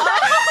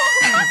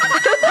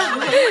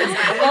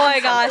 Oh my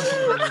gosh.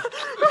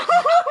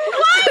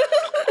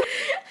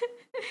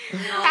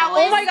 That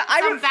was Oh my god,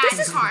 some bad this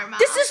is karma.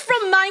 this is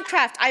from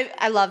Minecraft.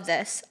 I love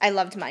this. I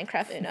loved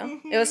Minecraft Uno.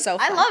 It was so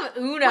fun. I love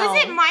Uno. Was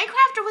it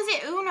Minecraft or was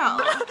it Uno?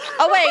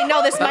 Oh wait,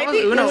 no, this might was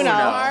be Uno.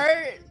 Uno.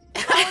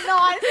 Oh no,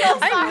 I'm so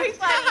sorry,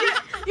 Funny.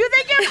 You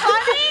think you're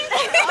funny?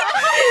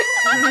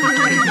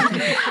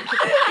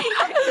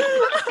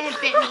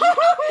 It bit me.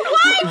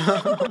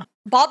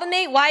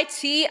 Bobbinate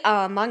YT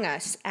Among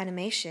Us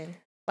animation.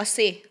 Let's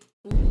see.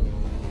 Let's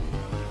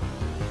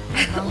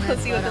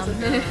see what this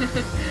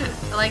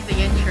is. I like the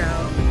intro.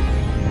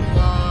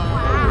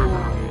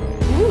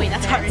 Whoa. Ooh, wait,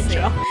 that's our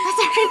intro.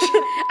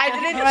 I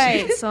didn't.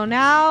 Right, so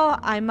now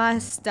I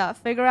must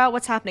figure out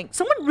what's happening.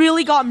 Someone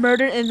really got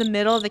murdered in the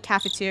middle of the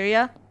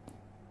cafeteria.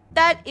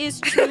 That is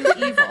true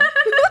evil.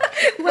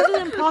 Whoever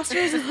the imposter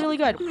is really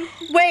good.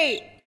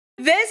 Wait,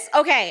 this,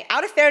 okay,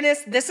 out of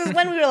fairness, this is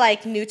when we were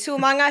like new to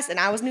Among Us and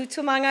I was new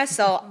to Among Us,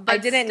 so I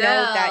But didn't know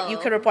that you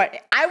could report.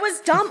 I was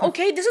dumb,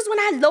 okay? This is when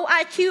I had low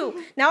IQ.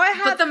 Now I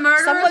have But the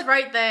murderer's somewhat-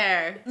 right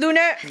there.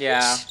 Lunar.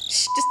 Yeah.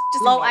 Just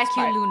Low ignore this IQ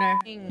part. Lunar.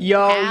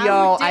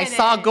 Yo, I did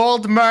saw it.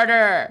 Gold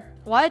murder.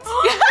 What? No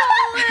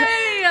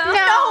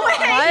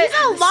way, he's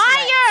a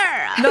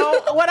liar! No,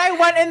 when I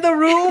went in the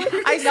room,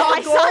 I saw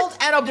Gold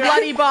and a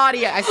bloody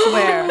body, I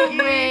swear.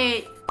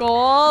 Wait,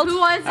 Gold. who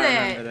was I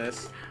remember it?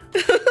 this.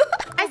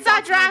 I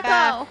saw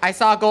Draco. I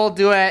saw Gold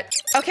do it.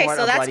 Okay, Or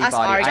so a that's bloody us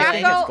body. I think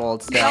arguing. it's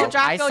Gold still. No,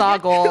 Draco, I saw you're-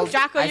 Gold.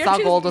 Draco, I you're saw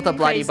too Gold with a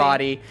bloody crazy.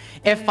 body.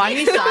 If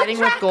Funny's siding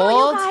with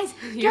Gold,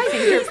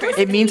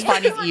 it means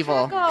Funny's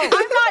evil. I'm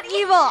not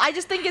evil. I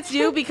just think it's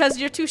you because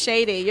you're too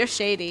shady. You're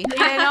shady. You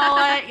know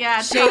what?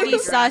 Yeah, Shady Draco.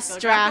 sus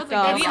Draco.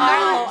 Draco's a We good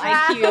are one.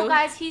 low IQ.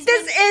 Guys, he's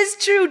This is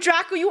true,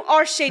 Draco. You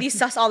are shady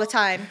sus all the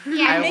time.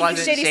 Yeah, I make you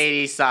wasn't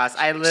shady sus.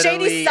 I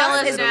literally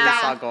sus is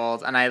saw bad.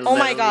 Gold, and I Oh my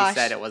literally gosh.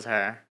 said it was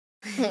her.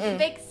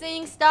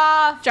 fixing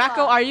stuff.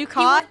 Draco, are you He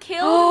caught? would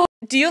kill.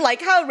 Do you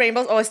like how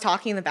Rainbow's always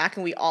talking in the back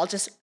and we all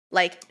just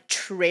like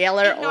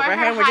trailer Ignore over her?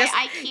 her And we're just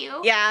high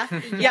IQ. yeah,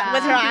 with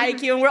her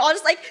IQ, and we're all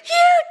just like,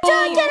 you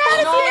don't get out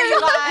of No, here. you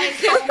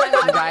guys. Oh my You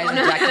god. guys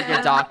rejected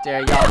your doctor.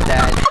 Y'all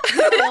dead.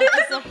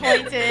 So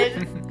disappointed.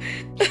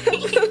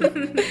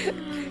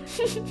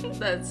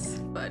 That's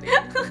funny.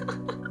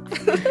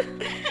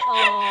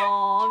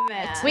 Oh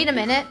man. Wait a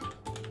minute.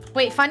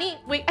 Wait, Funny.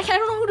 Wait, I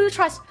don't know who to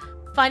trust.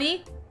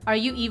 Funny, are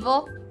you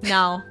evil?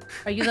 No,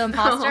 Are you the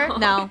imposter?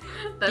 no.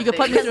 That's You could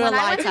put me it. through a When I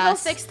lie went to go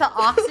test. fix the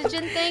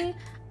oxygen thing,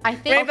 I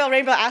think.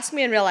 Rainbow, ask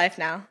me in real life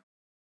now.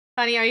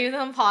 Funny, are you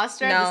the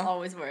imposter? No. This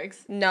always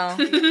works. No,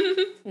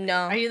 no.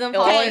 Are you the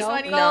It'll always- imposter?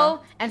 Funny?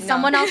 No. And No.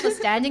 someone else was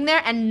standing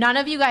there, and none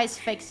of you guys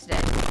fixed it.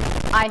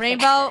 I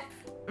Rainbow,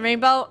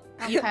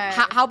 you, Okay.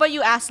 how about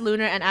you ask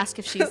Lunar and ask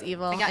if she's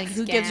evil? got And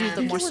who gives you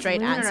the scammed. more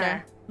straight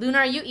answer? Lunar,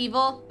 are you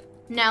evil?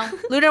 No.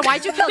 Lunar,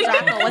 why'd you kill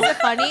Draco? Was it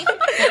funny?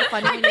 Was it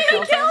funny when you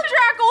killed him?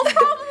 Draco,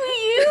 probably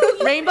you.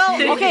 Rainbow?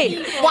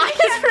 Okay, why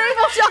is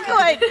Rainbow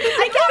chuckling?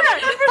 I killed her!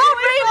 Vote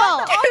Rainbow!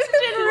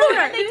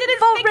 Lunar, They didn't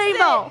vote fix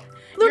Rainbow! it.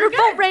 Lunar,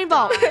 vote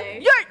Rainbow! die.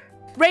 You're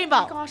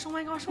Rainbow! Gosh, oh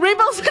my gosh.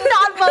 Rainbow's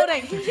not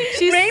voting.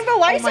 She's Rainbow.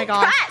 Why are you Oh my so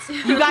gosh.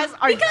 pressed? You guys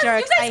are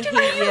jerks. I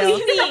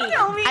hate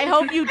you. I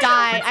hope you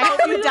die. I hope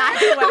you die.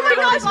 Whoever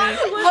voted me.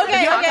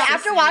 Okay,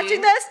 after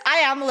watching this, I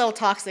am a little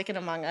toxic in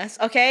Among Us.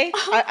 Okay,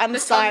 I'm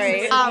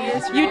sorry.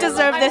 You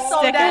deserve this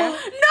sticker. No!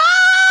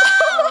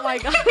 Oh my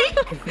god.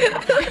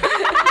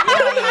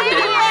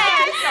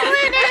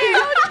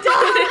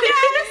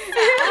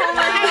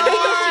 I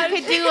wish you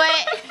could do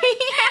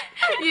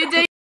it. You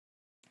did.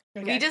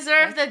 We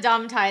deserve the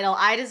dumb title.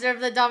 I deserve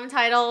the dumb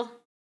title.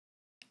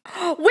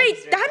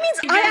 Wait, that means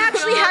I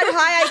actually had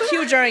high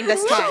IQ during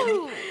this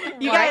time.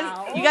 You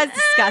guys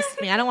disgust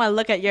me. I don't want to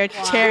look at your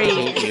cherry.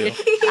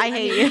 I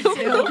hate you.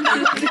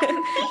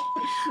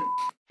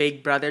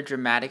 Big Brother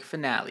Dramatic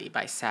Finale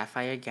by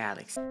Sapphire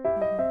Galaxy.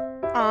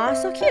 Aw,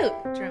 so cute.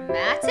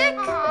 Dramatic?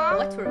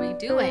 What were we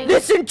doing?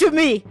 Listen to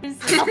me.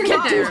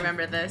 I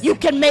remember this. You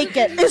can make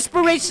it.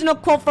 Inspirational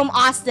quote from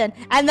Austin.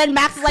 And then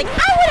Max is like, I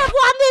would have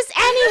won this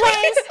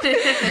anyways.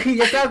 You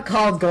just got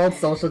called Gold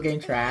Social Game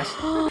Trash.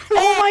 Oh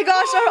my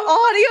gosh, our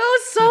audio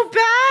is so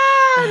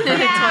bad.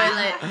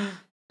 Toilet.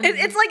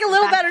 It's like a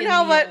little better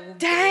now, but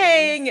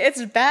dang,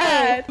 it's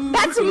bad.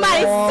 That's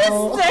my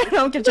sister.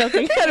 No, I'm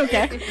joking. I don't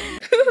care.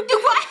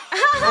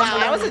 Wow,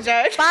 that was a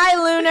joke. Bye,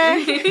 Lunar.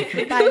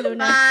 Bye,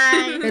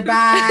 Lunar.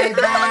 Goodbye.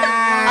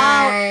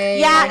 Bye.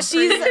 Yeah,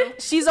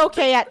 she's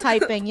okay at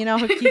typing. You know,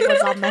 her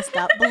keyboard's all messed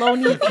up.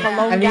 Baloney.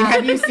 I mean,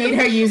 have you seen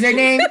her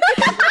username? Don't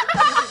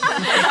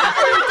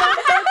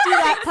do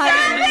that,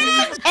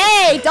 Tyson.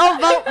 Hey,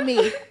 don't vote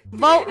me.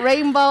 Vote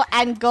Rainbow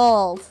and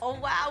Gold. Oh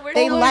wow, we're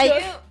They so like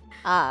cute.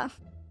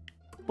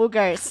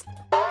 Boogers.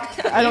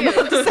 I don't know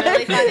what to say.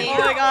 Really funny. Oh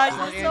my gosh,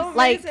 that's so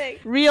Like, amazing.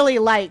 really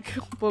like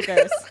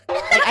boogers.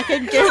 Like, I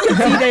can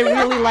guarantee they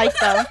really like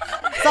them.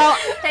 So,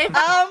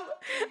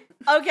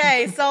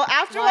 Okay, so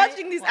after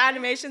watching these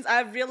animations,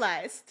 I've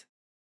realized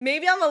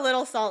maybe I'm a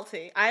little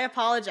salty. I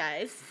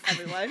apologize,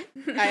 everyone.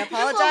 I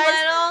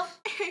apologize.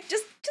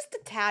 Just a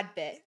tad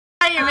bit.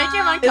 You're making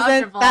him isn't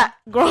uncomfortable. that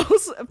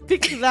gross?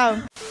 Pick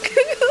them.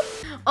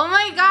 Oh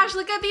my gosh,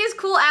 look at these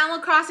cool Animal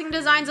Crossing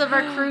designs of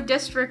our KREW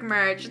district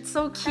merch. It's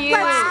so cute.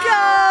 Let's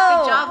go!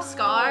 Good job,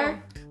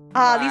 Scar.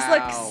 Oh, these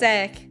look Wow.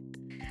 sick.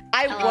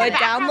 I The would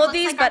background download looks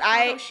these, like but our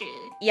photo I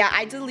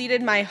shoot.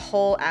 deleted my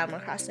whole Animal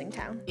Crossing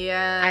town.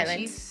 Yeah, Island.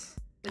 she's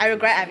I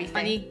regret everything.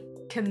 Funny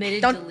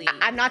committed Don't. delete.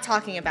 I'm not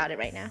talking about it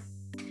right now.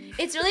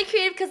 It's really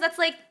creative because that's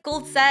like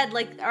Gold said,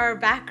 like our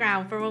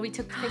background for when we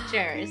took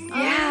pictures.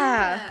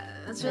 Yeah.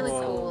 That's really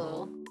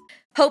cool.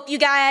 Hope you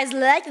guys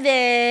like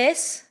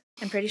this.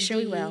 I'm pretty sure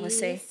we will. Let's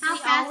see. We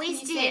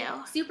always do.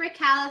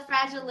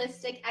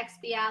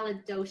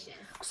 Supercalifragilisticexpialidocious.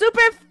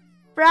 Super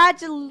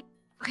fragile.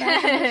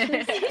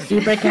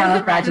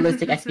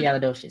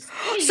 Supercalifragilisticexpialidocious.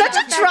 Such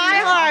a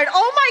tryhard.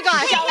 Oh my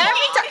gosh.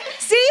 Every time.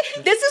 See,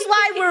 this is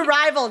why we're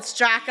rivals,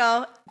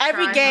 Draco.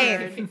 Every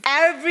game.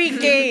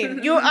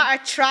 You are a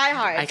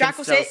tryhard. I can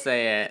Draco, still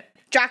say it.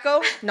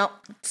 Draco? No.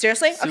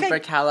 Seriously? Okay.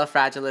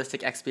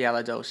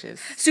 Supercalifragilisticexpialidocious.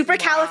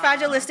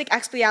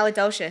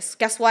 Supercalifragilisticexpialidocious.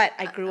 Guess what?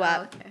 I grew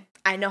up. Okay.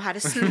 I know how to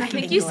speak I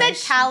think you said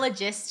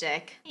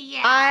calogistic.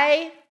 Yeah.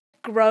 I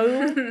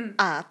grew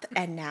up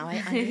and now I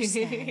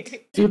understand.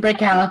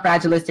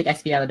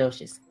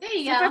 Supercalifragilisticexpialidocious. There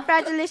you Super go.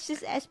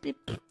 fragilicious SP.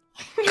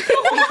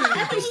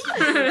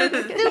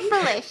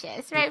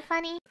 Superlicious, right,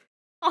 funny?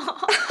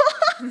 How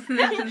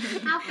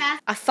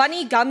fast? A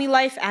funny gummy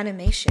life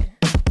animation.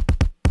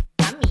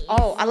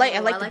 Oh, I like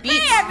the beats.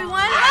 Hey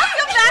everyone,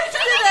 welcome back to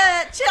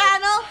the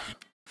channel.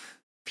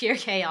 Pure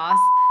chaos.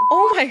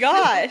 Oh my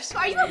gosh.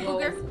 Are you a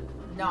booger?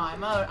 No,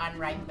 I'm an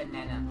unripe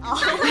banana.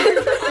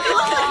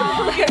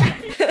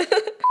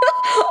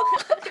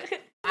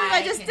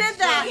 I just did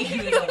that.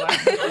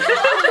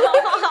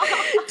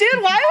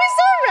 Dude, why are we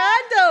so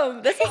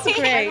random? This is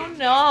great.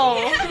 No.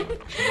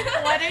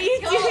 What are you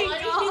doing?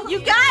 You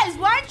guys,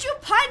 why aren't you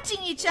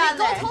punching each other?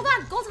 Gold, hold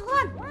on. Gold,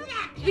 hold on.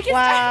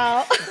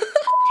 Wow.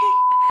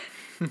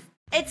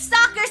 It's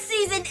soccer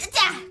season.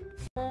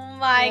 Oh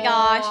my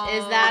gosh,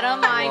 is that a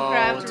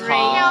Minecraft Whoa,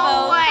 rainbow?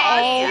 No way.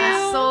 Oh,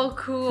 That's so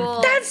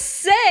cool. That's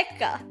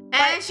sick.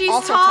 And she's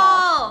also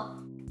tall.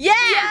 Yeah.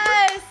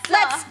 yes.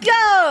 Let's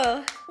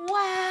go.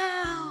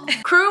 Wow.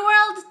 KREW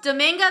World,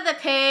 Dominga the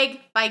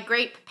Pig by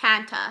Grape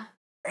Panta.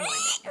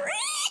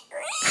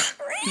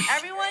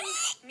 Everyone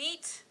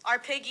meet our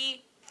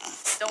piggy,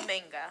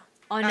 Dominga.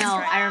 Oh That's no,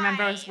 right. I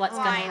remember what's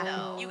gonna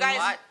happen. You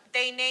guys,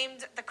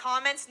 the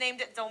comments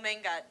named it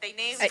Dominga. They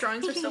named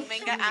Drawings are so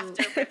Dominga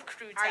after Rip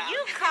Crew. Are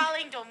you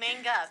calling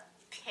Dominga a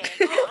pig?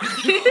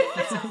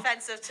 That's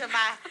offensive to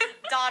my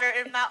daughter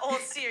in my old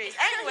series.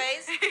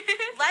 Anyways,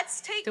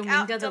 let's take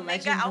Dominga the Dominga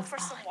Legend out of for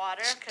some Oz.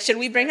 water. 'cause Should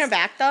we bring her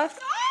back though?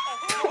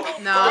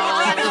 No.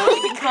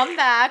 You can come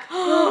back.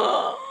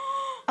 Oh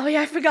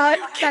yeah, I forgot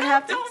that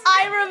happened.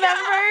 I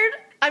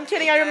remembered. I'm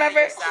kidding. I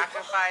remember.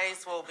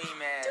 Sacrifice will be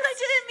missed. Dude, I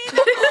didn't mean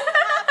that.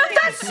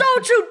 That's so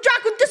true,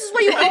 Draco. This is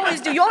what you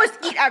always do. You always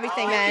eat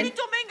everything, man.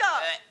 Dominga.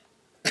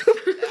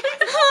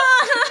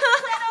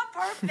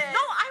 Perfect.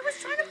 No, I was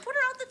trying to put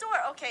her out the door.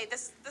 Okay,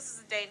 this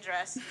is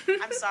dangerous.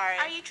 I'm sorry.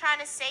 Are you trying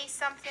to say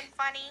something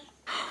funny?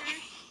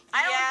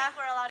 I don't think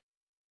we're allowed.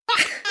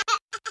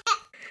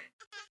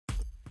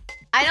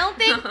 I don't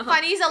think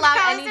Funny's allowed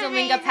That any was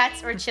Dominga amazing.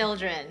 pets or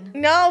children.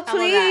 No,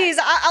 please.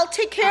 I'll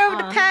take care of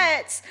the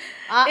pets.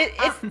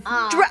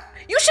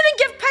 You shouldn't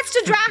give pets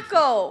to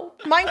Draco.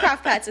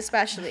 Minecraft pets,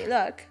 especially.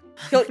 Look,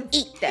 he'll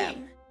eat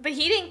them. But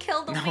he didn't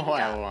kill Dominga. No,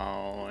 I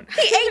won't.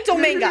 He ate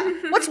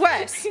Dominga. What's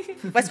worse?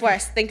 What's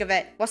worse? Think of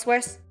it. What's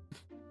worse?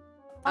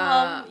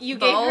 You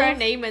gave her a both.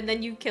 name and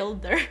then you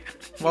killed her.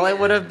 Well, it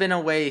would have been a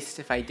waste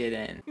if I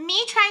didn't.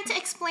 Me trying to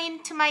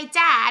explain to my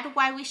dad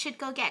why we should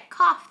go get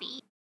coffee.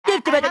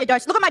 Look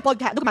at my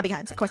podcast. Look at my big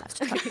hands. Of course,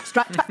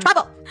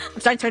 travel. I'm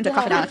starting to turn into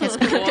crocodile.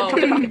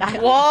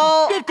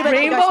 Whoa,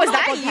 Rainbow, is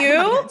that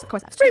you? Of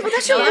course, Rainbow,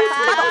 that's you.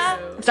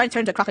 I'm starting to turn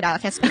into crocodile. I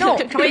can't speak. No,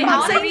 Wait, I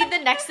want to read the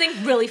next thing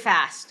really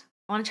fast.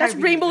 I want to try that's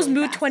to read it Rainbow's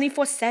really mood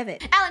fast.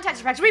 24/7. Alan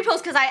Texas Practice repost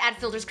because I add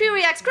filters. KREW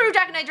reacts. KREW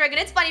Jack and I Dragon.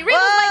 It's funny.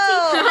 Rainbow's my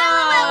team.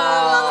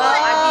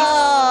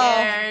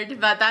 I'd be scared,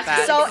 but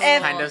that's So cool.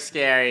 if- kind of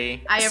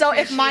scary. So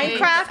if appreciate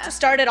Minecraft that.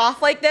 started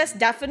off like this,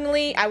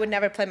 definitely I would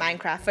never play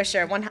Minecraft for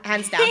sure.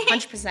 Hands down,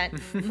 100%.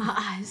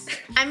 Maz.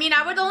 I mean,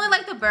 I would only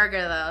like the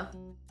burger though.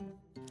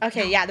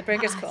 Okay, yeah, the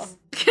burger's cool.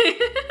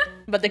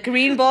 But the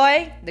green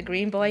boy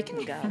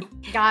can go.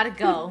 Gotta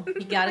go.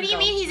 You gotta What do go. you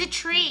mean he's a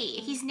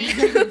tree? He's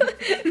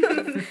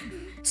naked.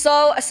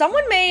 So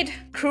someone made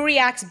KREW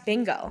Reacts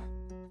bingo.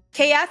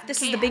 KF,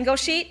 this is the bingo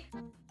sheet.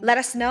 Let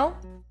us know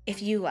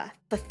if you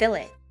fulfill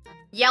it.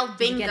 Yell You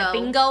bingo. get a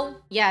bingo?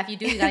 Yeah, if you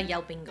do, you gotta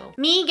yell bingo.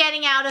 Me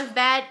getting out of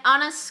bed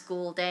on a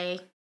school day.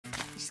 You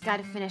just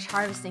gotta finish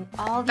harvesting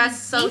all these That's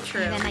so beets,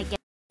 true. And then I get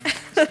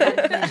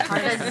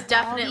That's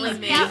definitely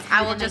me.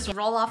 I will just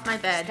roll off my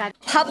bed.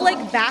 Public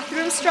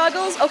bathroom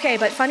struggles? Okay,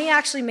 but Funny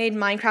actually made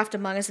Minecraft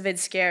Among Us vid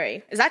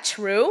scary. Is that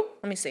true?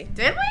 Let me see.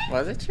 Did we?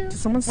 Was it true?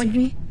 Someone see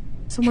me?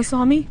 Someone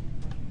saw me?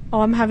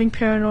 Oh, I'm having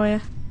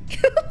paranoia.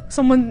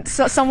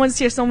 Someone's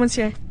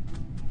here.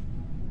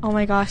 Oh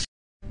my gosh.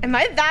 Am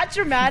I that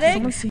dramatic?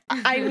 Someone see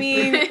I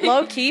mean,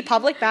 low-key,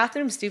 public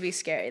bathrooms do be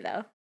scary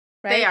though.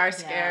 Right? They are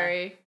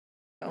scary.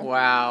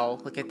 Wow,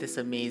 look at this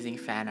amazing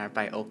fan art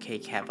by OK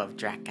Kev of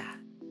Draka.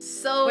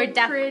 So We're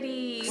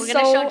pretty. We're gonna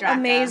show So Draka.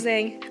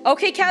 amazing.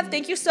 Okay, Kev,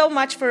 thank you so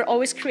much for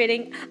always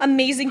creating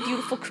amazing,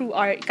 beautiful crew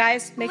art.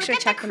 Guys, make sure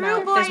to check them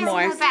out. There's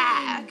more. In the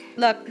back.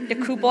 Look, the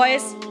crew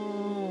boys.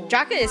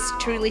 Draka is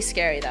truly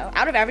scary though.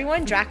 Out of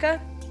everyone, Draka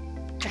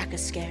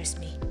scares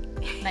me.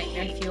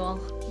 Nightmare fuel.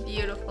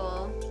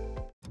 Beautiful.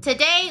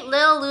 Today,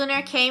 Lil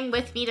Lunar came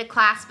with me to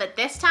class, but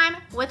this time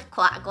with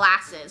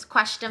glasses.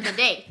 Question of the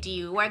day: do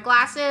you wear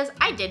glasses?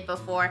 I did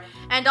before,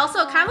 and also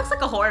it kind of looks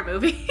like a horror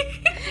movie.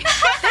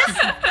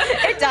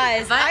 It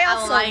does. But I I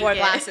also like wore it.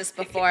 glasses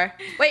before.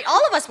 Wait,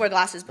 all of us wore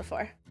glasses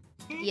before.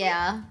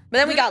 Yeah. But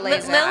then we got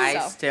lazy. I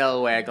so.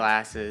 still wear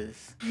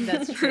glasses.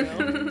 That's true.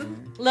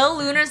 Lil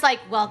Lunar's like,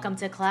 welcome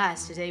to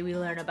class. Today we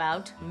learn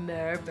about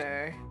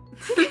murder.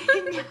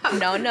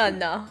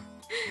 No.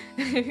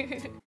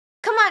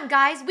 Come on,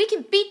 guys. We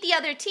can beat the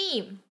other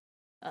team.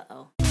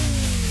 Uh-oh.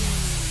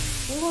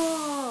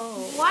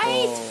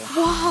 What?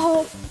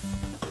 Whoa.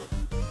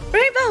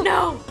 Rainbow.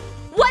 No.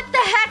 What the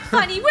heck,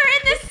 Funny? We're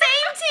in the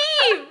same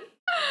team.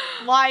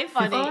 Why,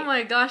 Funny? Oh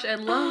my gosh, I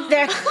love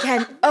There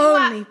can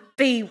only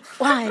be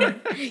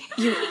one,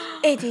 you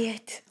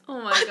idiot.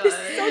 Oh my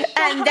god.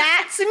 And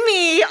that's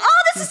me.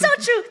 Oh, this is so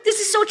true. This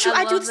is so true.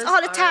 I do love this this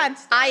all the art time.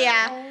 style. Ah,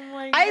 yeah. Oh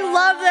my I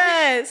love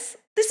this.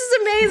 This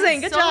is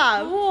amazing. Good so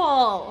job.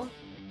 Cool.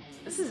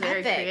 This is very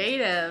Epic.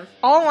 creative.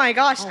 Oh my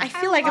gosh. I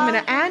feel like I'm in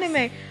an love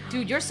anime.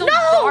 Dude, you're so No,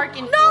 dark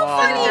and no, Whoa.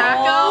 Funny.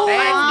 Draco,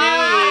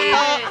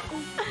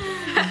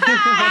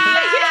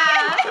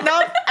 That's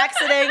Nope,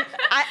 exiting.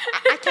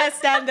 I can't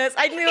stand this.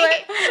 I knew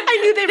it. I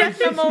knew they wrecked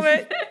the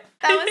moment.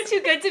 that was too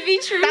good to be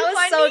true. That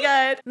was so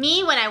good.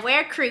 Me when I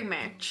wear KREW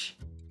merch.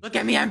 Look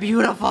at me, I'm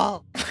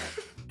beautiful.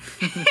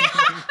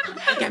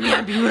 Look at me,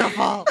 I'm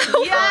beautiful. That's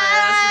really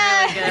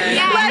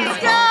good.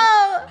 Let's go.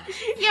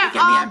 You're Look at me,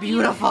 all I'm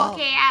beautiful.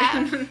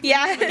 beautiful, KF. Look at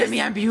Yes.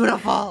 me, I'm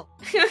beautiful.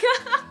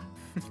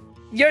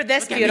 You're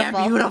this Look at me, I'm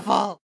beautiful.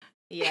 beautiful.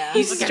 Yeah.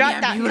 You Look at me, strut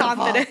I'm that beautiful.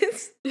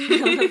 confidence.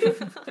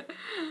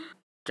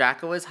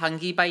 Draco was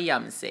hungry by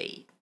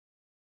Yumsy.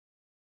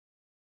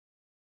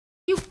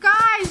 You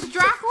guys,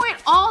 Draco ate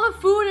all the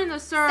food in the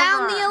server.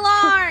 Sound the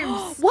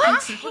alarms.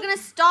 What? We're gonna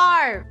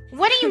starve.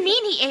 What do you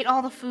mean he ate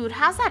all the food?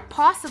 How's that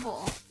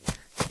possible?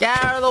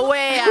 Get out of the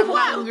way, I'm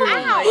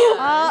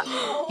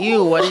hungry.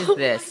 Ew, what is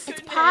this?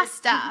 It's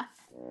pasta.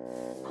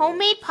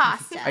 Homemade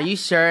pasta. Are you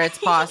sure it's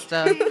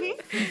pasta?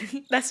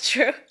 That's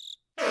true.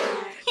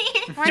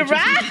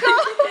 Draco!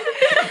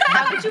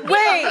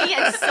 Wait.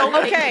 It's so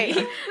Okay.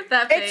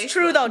 That face. It's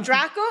true though.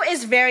 Draco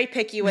is very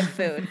picky with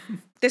food.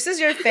 This is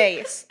your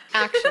face,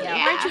 actually.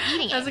 Why aren't you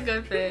eating That's it? a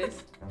good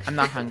face. I'm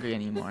not hungry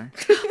anymore.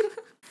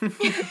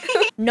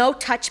 No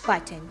touch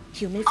button.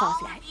 Human fall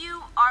flat.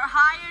 You are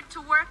hired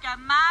to work at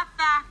my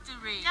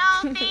factory.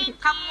 No, thank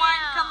Come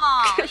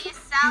on. Please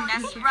sell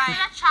That's me. right. Is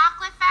it a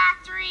chocolate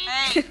factory?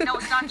 Hey, no,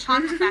 it's not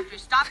chocolate factory.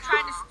 Stop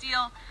trying to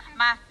steal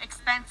my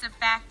expensive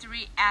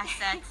factory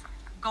assets.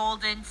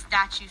 Golden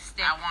statue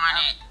stick. I want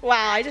it.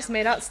 Wow, I just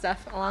made up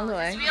stuff along the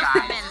way.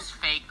 This is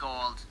fake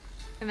gold.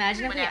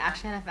 Imagine if we Whatever.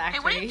 actually had a factory. Hey,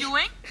 what are you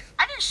doing?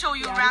 I didn't show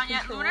you Out of around yet,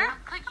 control. Lunar.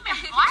 Click on my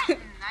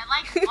button. I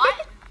like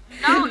button.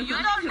 No, you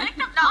don't click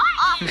the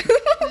button. It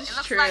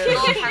looks like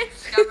Gold has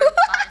discovered the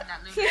button that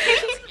Lunar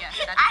has. Yes,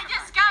 I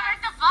discovered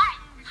the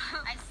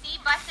button. I see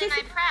button,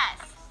 I press.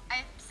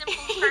 I'm a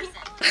simple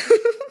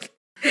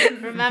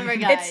person. Remember,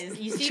 guys,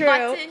 you see true.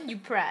 button, you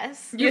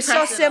press. You're so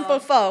press it simple, all.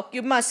 folk.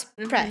 You must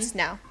press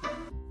now.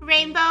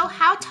 Rainbow,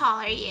 how tall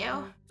are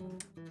you?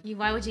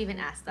 Why would you even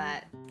ask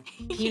that?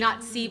 Can you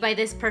not see by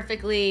this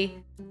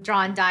perfectly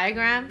drawn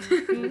diagram.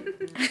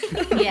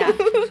 Yeah.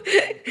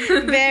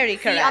 Very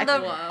See, correct.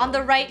 on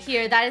the right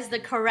here, that is the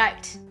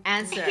correct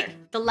answer.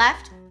 The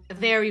left,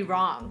 very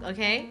wrong,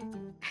 okay?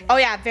 Oh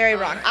yeah, very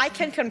wrong. I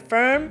can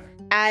confirm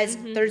as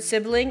third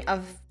sibling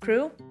of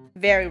KREW,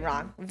 very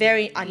wrong.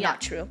 Very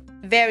not true.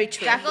 Very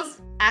true. Draco's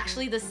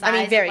actually the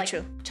size very of like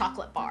true.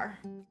 chocolate bar.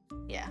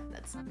 Yeah,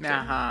 that's true.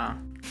 Uh-huh.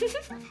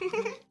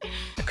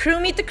 The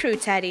KREW meet the KREW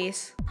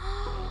teddies.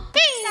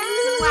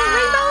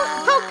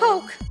 Wow. Poke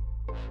poke.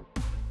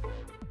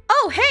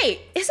 Oh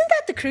hey, isn't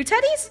that the KREW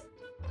teddies?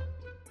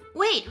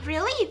 Wait,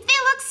 really? They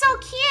look so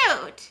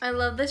cute. I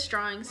love this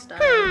drawing style.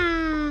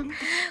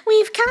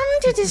 We've come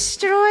to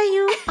destroy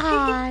you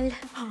all.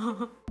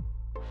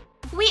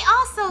 We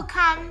also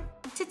come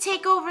to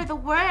take over the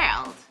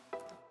world.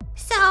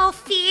 So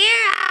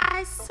fear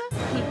us.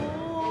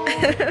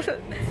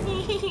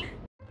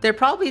 They're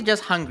probably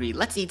just hungry.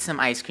 Let's eat some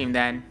ice cream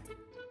then.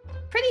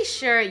 Pretty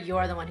sure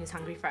you're the one who's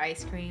hungry for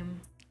ice cream.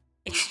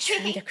 It's true,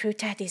 the KREW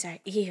teddies are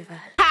evil.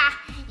 Ha!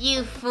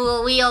 You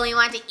fool, we only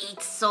want to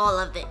eat soul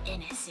of the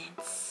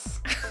innocents.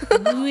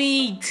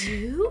 We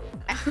do?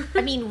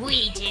 I mean,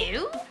 we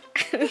do.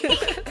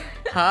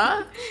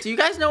 Huh? Do you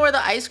guys know where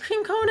the ice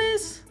cream cone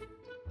is?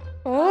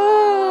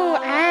 Oh,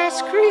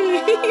 ice cream.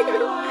 The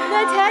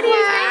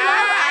teddies, they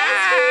love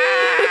ice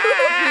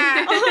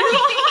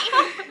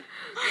cream.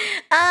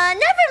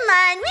 Never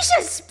mind. We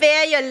shall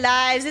spare your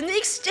lives in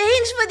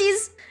exchange for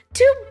these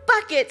 2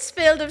 buckets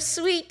filled of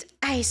sweet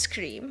ice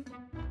cream.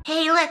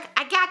 Hey, look,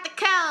 I got the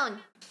cone.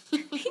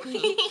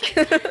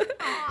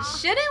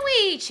 Shouldn't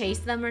we chase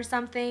them or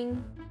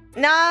something?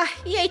 Nah,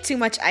 he ate too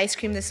much ice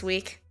cream this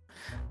week.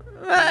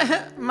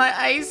 My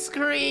ice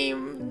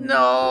cream.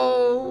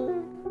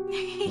 No.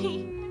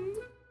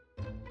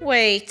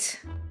 Wait.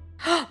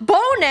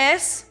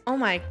 Bonus? Oh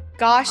my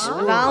gosh,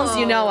 Valens,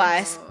 you know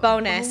us.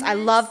 Bonus. I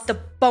love the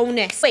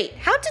bonus. Wait,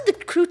 how did the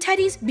KREW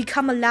teddies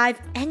become alive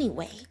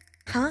anyway?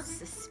 Huh?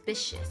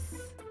 Suspicious.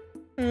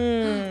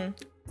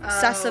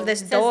 Sus of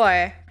this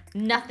door.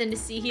 Nothing to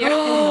see here.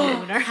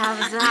 Lunar.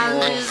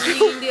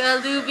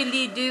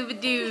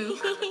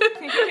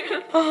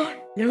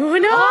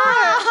 Luna!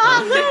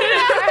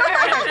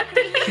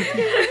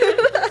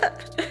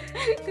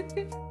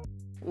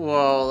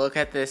 Whoa, look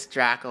at this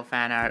Draco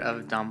fan art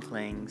of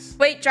dumplings.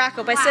 Wait,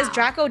 Draco, but it says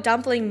Draco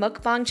Dumpling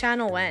Mukbang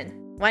channel when?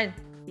 When,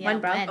 bro?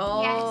 when?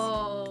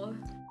 Oh.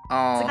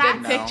 Oh, It's a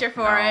good picture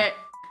for it.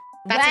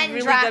 That's When, a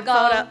really Draco? good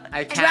photo.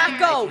 I can't,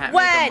 Draco, I can't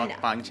when? make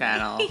a mukbang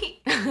channel.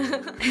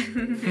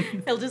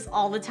 He'll just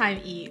all the time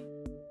eat.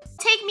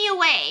 Take Me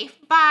Away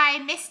by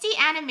Misty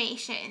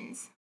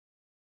Animations.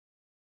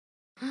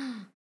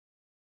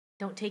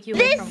 Don't take you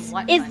away from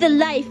what? Is the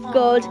life,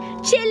 Gold.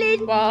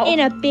 Chilling in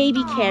a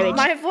baby carriage.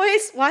 My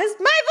voice, why is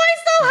my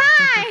voice so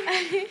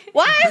high?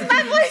 Why is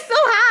my voice so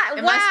high?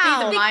 It must be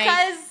Wow. the mic.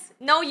 Because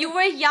no, you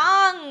were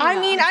young. I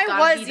mean, I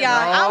was young.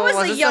 I was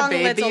a this young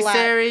baby little lad.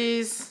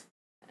 series?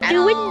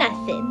 Doing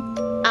nothing.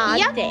 All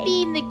Yup, day.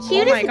 being the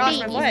cutest my gosh,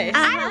 my babies. voice.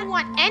 I don't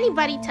want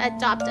anybody to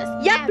adopt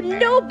us. Yup, ever.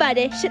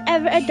 nobody should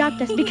ever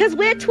adopt us because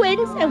we're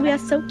twins and we are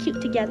so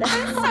cute together.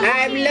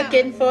 I'm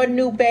looking for a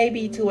new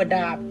baby to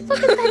adopt.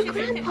 Look at that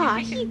grandpa.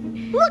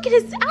 Look at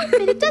his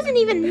outfit. It doesn't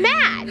even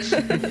match.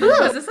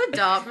 Was this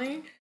Adopt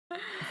Me?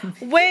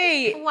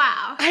 Wait.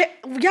 Wow.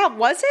 Yeah,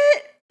 was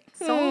it?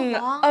 So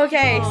long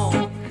Okay.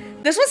 ago.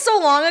 This was so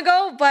long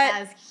ago, but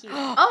That's cute.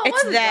 Oh, it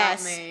it's was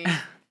Adopt this. Me.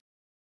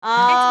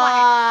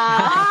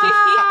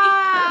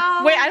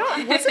 Wait, I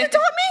don't. Was it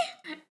Adopt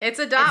Me? It's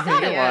Adopt Me.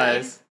 It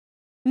was.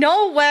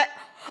 No, what?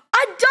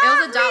 Adopt It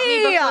was Adopt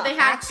Me before they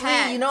had Actually,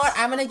 pets. you know what?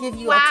 I'm gonna give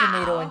you a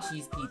tomato and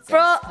cheese pizza.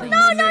 Bro, Please.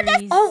 no,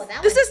 that's. Oh,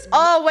 this is.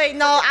 Oh, wait,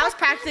 no. I was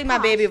practicing my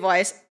baby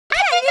voice.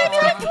 I think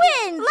we're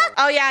twins. Look,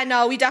 Oh, yeah,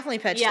 no, we definitely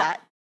pitched that.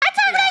 I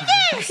talk like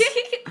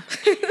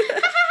this.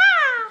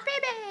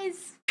 Babies.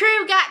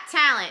 KREW Got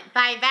Talent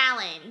by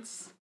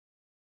Valens.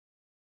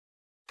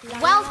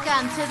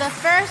 Welcome to the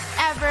first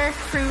ever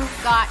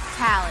KREW Got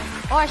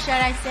Talent. Or should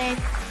I say,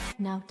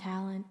 no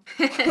talent.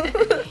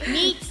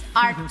 Meet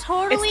our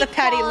totally It's the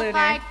petty Lunar.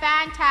 qualified,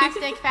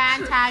 fantastic,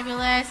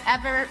 fantabulous,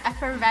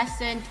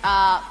 effervescent,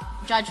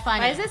 Judge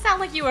Funny. Why does it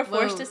sound like you were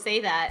forced Whoa. to say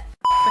that?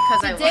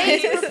 Because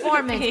Today's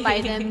performance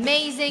by the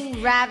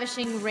amazing,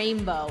 ravishing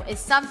Rainbow is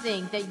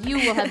something that you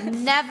will have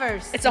never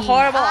seen. It's a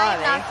horrible I'm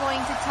anime. not going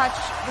to touch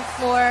the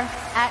floor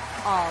at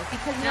all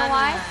because you know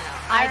why?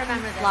 I can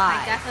remember this.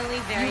 fly. I definitely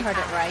very You heard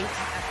it right.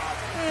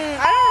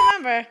 I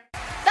don't remember.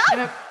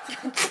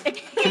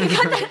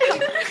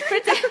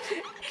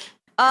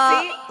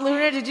 See,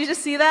 Lunar, did you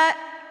just see that?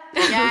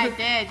 Yeah, I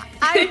did.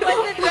 I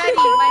wasn't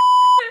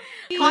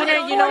ready. My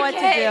Lunar, you know what to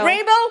do.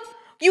 Rainbow,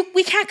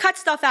 we can't cut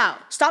stuff out.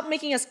 Stop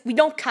making us. We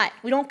don't cut.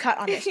 We don't cut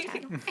on this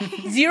channel.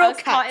 Zero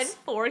caught in cuts.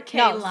 4K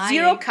No, lying.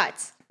 0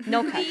 cuts.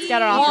 No cuts.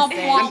 Get it off the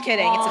stage. I'm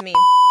kidding. It's a meme.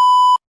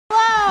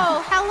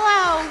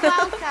 Hello,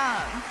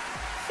 welcome.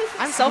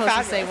 I'm so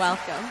fast to say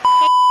welcome.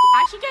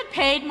 I should get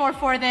paid more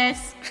for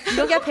this. You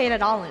don't get paid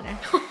at all, Lunar.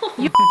 Okay,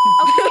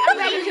 all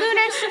right,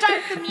 Lunar,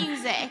 start the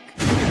music.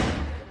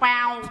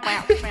 Wow,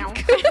 wow, wow.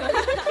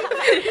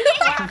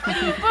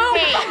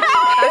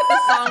 That's the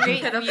song we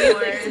could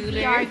afford.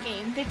 VR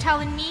game. They're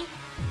telling me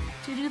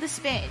to do the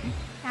spin.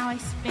 Now I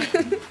spin.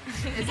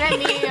 Is it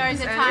me or is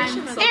it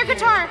time? Air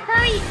guitar,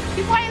 hurry!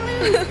 Before I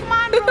lose. Come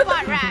on,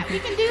 robot rat. We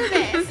can do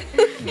this.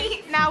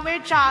 Now we're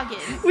jogging.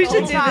 We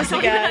should do this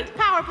again.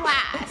 Power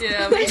blast.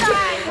 Yeah,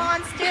 Bye,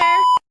 monster.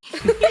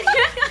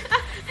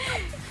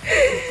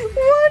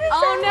 What is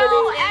Oh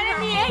no,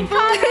 enemy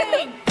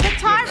incoming!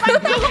 Guitar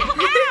right there. Ow!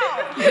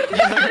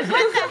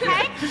 What the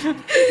heck?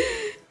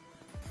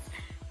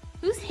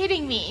 Who's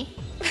hitting me?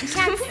 I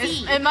can't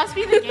see. It must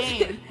be the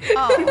game.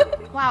 Oh,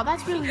 wow,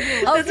 that's really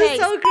weird. This is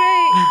so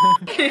great.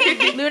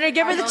 Lunar,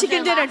 give her the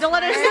chicken dinner. Don't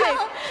let her sleep.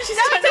 She's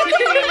trying to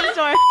get in the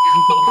door.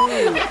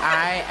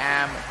 I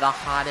am the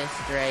hottest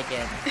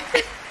dragon.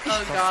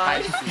 Oh So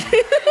gosh. spicy.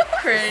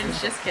 Cringe,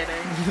 just kidding.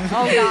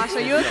 Oh gosh, are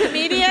you a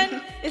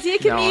comedian? Is he a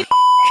comedian?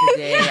 No,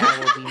 today I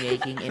will be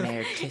making an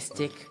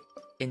artistic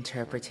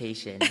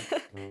interpretation.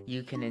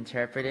 You can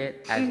interpret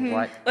it as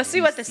what Let's see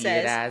you what this see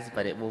it is. as,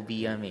 but it will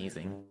be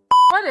amazing.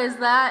 What is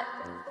that?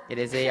 It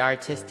is a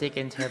artistic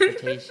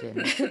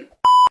interpretation.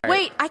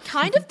 Wait, I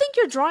kind of think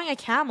you're drawing a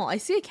camel. I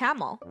see a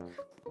camel.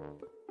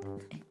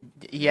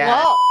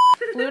 Yeah. Whoa.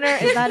 Lunar,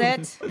 is that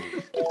it?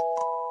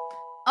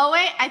 Oh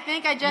wait, I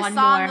think I just One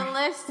saw more. on the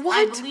list.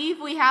 What? I believe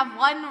we have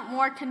one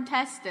more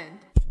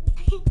contestant.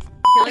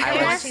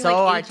 I was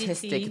so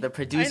artistic. The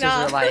producers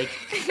were like,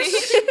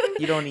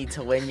 "You don't need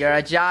to win. You're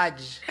a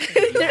judge."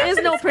 There is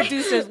no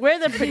producers. We're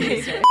the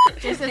producers.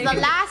 This is the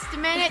last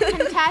minute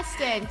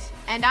contestant,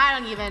 and I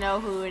don't even know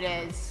who it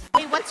is.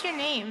 Wait, what's your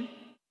name?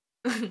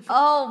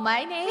 Oh,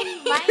 my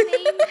name? My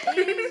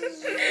name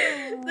is...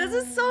 This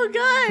is so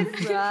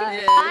good.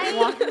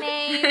 My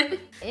name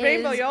is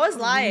Rainbow, you're always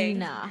lying.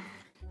 Luna.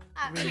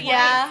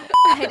 Yeah,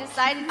 I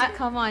decided to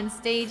come on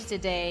stage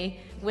today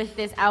with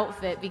this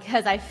outfit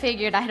because I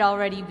figured I'd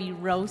already be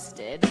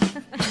roasted.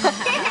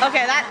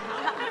 Okay, that.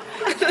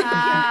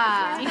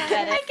 You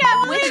get it.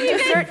 Which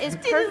dessert is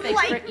perfect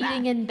for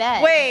eating in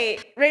bed?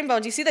 Wait, Rainbow,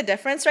 do you see the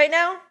difference right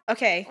now?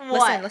 Okay,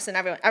 What? listen,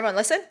 everyone,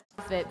 listen.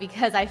 Outfit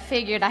because I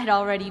figured I'd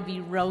already be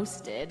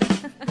roasted. Do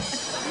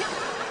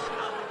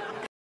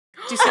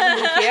you see the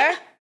mood here?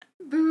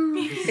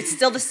 It's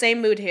still the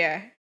same mood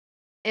here.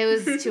 It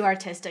was too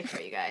artistic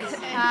for you guys.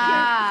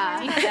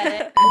 Ah, You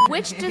get it.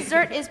 Which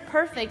dessert is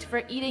perfect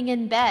for eating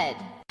in bed?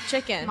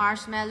 Chicken.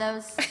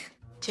 marshmallows.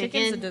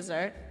 Chicken's a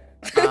dessert.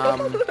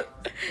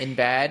 In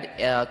bed,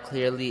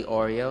 clearly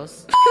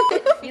Oreos.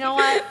 You know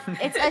what?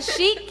 It's a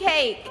sheet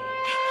cake.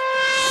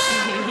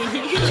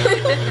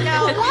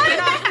 No, get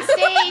off the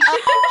stage.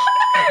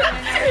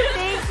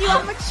 Thank you,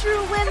 I'm a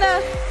true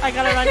winner. I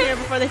gotta run here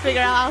before they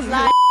figure out I was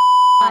lying.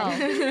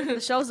 The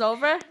show's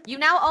over? You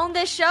now own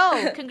this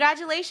show.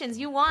 Congratulations,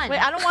 you won. Wait,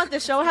 I don't want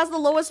this show. It has the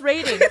lowest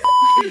ratings. Oh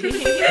my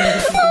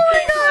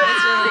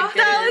god!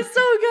 That was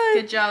so good.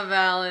 Good job,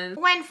 Valen.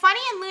 When Funny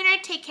and Lunar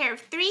Take Care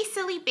of Three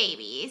Silly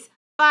Babies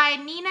by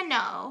Nina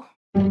No.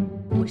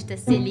 Who's the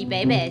silly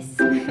babies?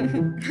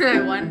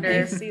 I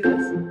wonder. See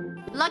this.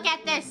 Look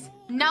at this.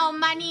 No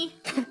money.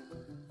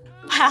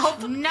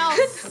 Help. No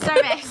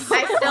service.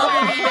 I still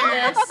believe in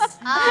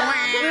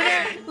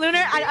this.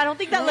 Lunar, I don't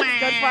think that looks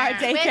good for our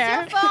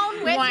daycare. Where's your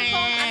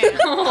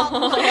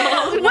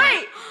phone?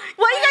 Wait!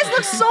 Why do you guys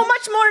look so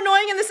much more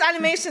annoying in this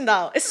animation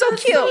though? It's so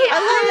cute. I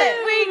love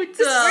it.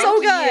 This is so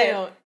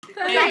good.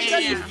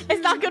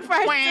 It's not good for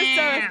our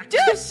sister.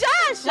 Dude,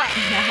 shush!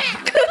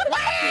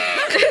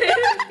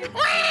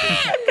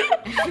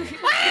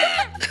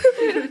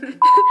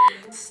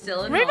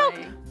 Still Rainbow.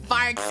 annoying.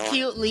 Farts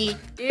cutely.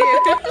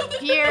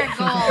 Here,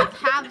 Gold.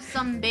 Have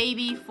some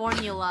baby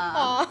formula.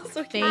 Aw,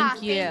 so cute.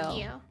 Thank you. Thank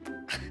you.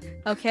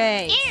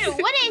 Okay. Ew,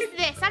 what is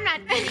this? I'm not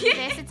eating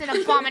this. It's an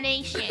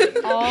abomination.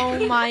 Oh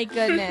my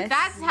goodness.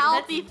 That's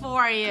healthy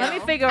for you. Let me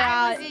figure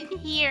I out. wasn't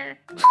here.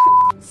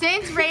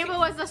 Since Rainbow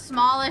was the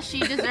smallest,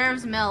 she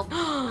deserves milk.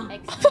 Don't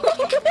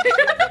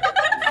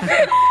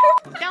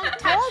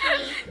touch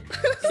me.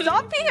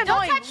 Stop being Don't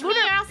annoying. touch me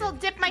or else I'll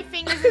dip my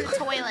fingers in the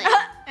toilet.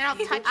 And I'll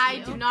touch I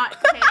you. do not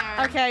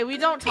care. Okay, we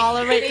don't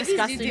tolerate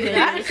disgusting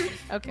babies.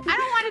 Okay. I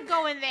don't want to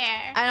go in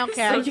there. I don't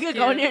care. You can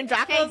go in here and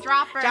Okay, Draco's,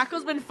 drop her.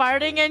 Draco's been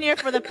farting in here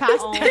for the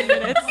past 10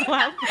 minutes. So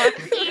I'm Ew.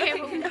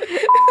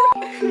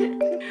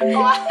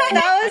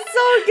 that was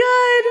so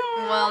good.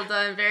 Well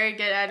done. Very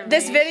good animation.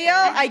 This video,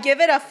 I give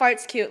it a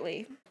farts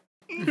cutely.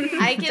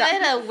 I give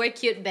it a we're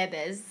cute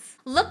bebes.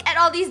 Look at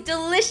all these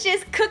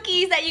delicious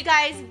cookies that you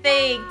guys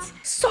baked.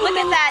 Look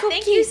at that.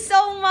 Thank you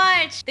so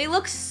much. They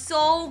look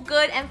so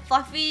good and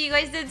fluffy. You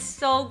guys did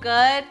so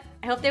good.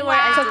 I hope they were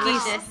as Cookies.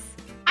 delicious.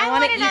 I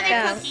wanna want eat another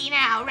them. cookie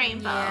now,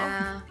 Rainbow.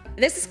 Yeah.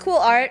 This is cool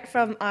art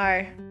from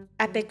our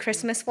epic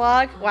Christmas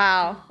vlog.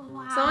 Wow.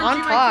 Someone On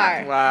drew my par.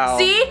 cup. Wow.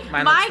 See?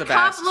 Mine My looks the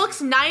cup best. looks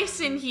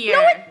nice in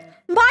here.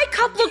 My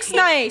cup looks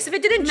nice. If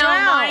it didn't No,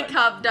 drown. my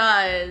cup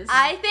does.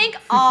 I think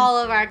all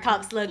of our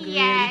cups look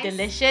Yes. really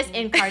delicious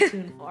in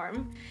cartoon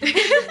form.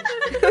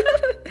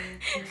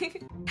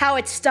 How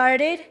it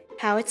started,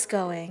 how it's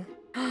going.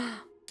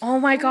 Oh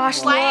my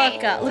gosh, look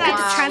at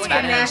the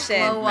transformation.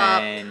 Blow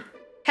up.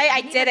 Hey,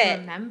 I did it.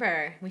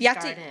 Remember, You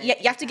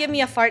have to give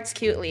me a farts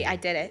cutely. I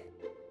did it.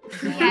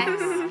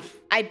 Yes.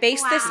 I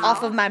based this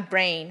off of my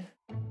brain.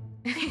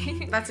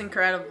 That's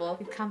incredible.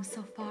 We've come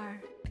so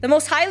far. The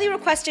most highly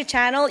requested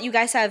channel you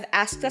guys have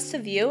asked us to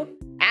view.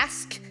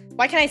 Ask.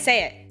 Why can't I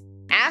say it?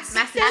 Ask.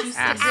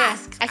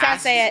 Ask. I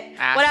can't say it.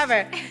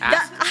 Whatever.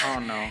 Oh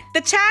no.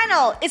 The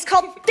channel is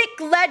called Thick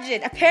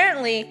Legend.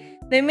 Apparently,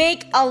 they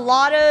make a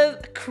lot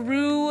of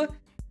KREW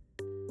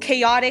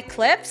chaotic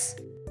clips.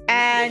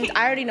 And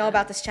I already know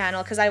about this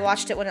channel because I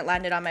watched it when it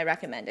landed on my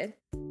recommended.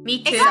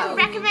 Me too. It got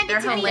recommended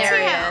They're to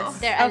hilarious. me too.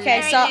 They're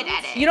Okay, Very so good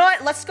at it. you know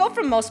what? Let's go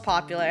from most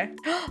popular.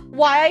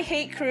 Why I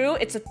hate KREW?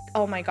 It's a.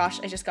 Oh my gosh!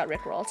 I just got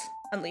rickrolled.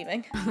 I'm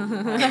leaving.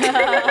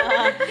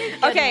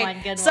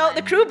 Okay, so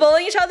the KREW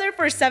bullying each other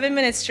for 7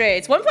 minutes straight.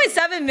 It's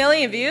 1.7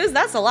 million views.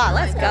 That's a lot.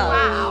 Let's go.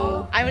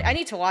 Wow. I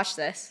need to watch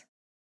this.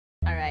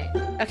 All right.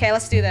 Okay,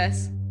 let's do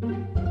this.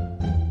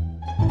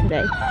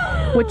 Today,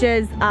 which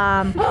is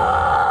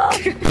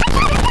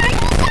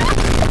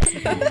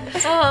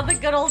Oh, the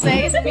good old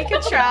days. We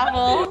could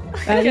travel.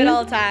 Good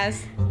old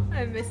times.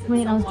 I miss it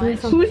Wait, so I was doing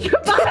much. something.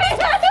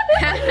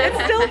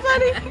 It's still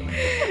funny.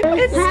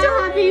 It's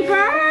still Happy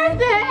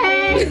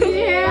birthday,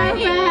 dear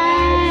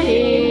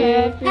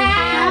Betty.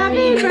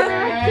 Happy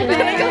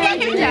birthday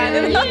to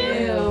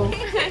you.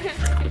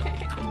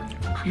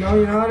 No,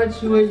 you're not allowed to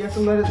chew it. You have to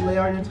let it lay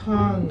on your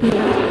tongue. Oh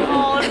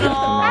no.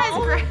 That's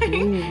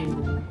great.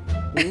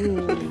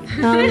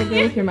 How are you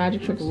doing with your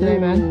magic tricks today,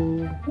 man?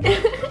 I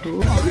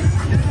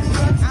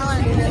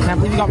can't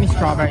believe you got me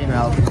strawberry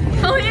milk.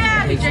 Oh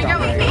yeah. Big Drink it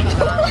with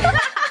strawberry. me.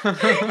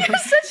 You're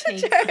such a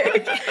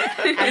jerk.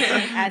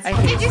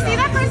 Did you see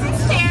that person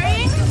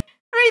staring?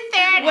 Right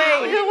there.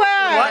 Wait, who?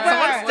 Where? What?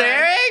 Someone's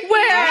staring?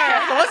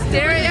 Where? Someone's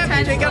staring at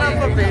me drinking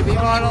up a baby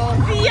bottle?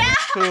 Yeah.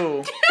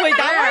 Who? Wait,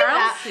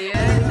 that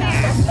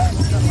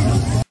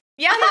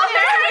Yeah.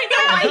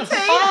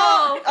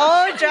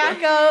 Oh,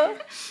 Draco.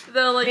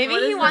 Maybe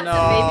he wants a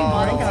baby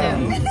model too.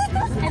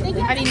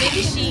 I mean,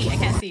 maybe she. I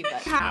can't see,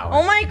 but.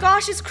 Oh my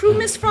gosh, it's KREW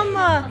Miss from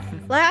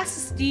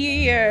last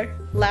year.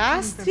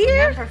 Last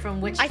year? Remember from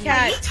which? I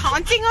can't.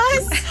 Taunting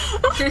us?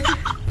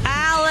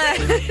 Alex.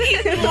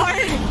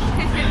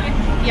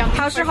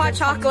 How's your hot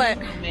chocolate?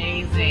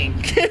 Amazing.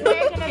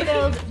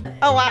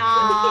 Oh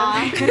wow.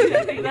 I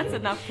think that's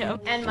enough, Kim.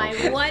 And my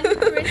one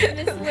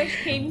Christmas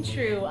wish came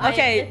true.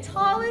 Okay. I am the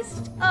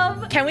tallest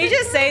of. Can we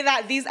just say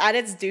that these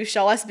edits do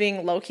show us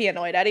being low-key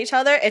annoyed at each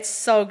other? It's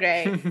so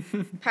great.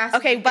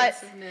 Okay, but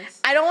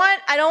I don't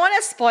want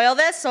to spoil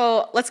this,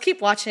 so let's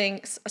keep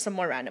watching some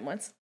more random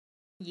ones.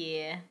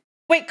 Yeah.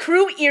 Wait,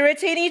 KREW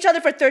irritating each other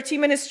for 13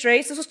 minutes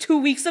straight? This was 2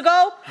 weeks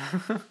ago?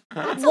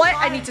 What?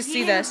 I need to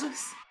see this.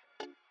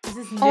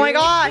 Oh my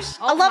gosh.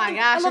 I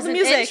love the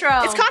music.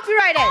 Intro. It's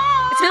copyrighted.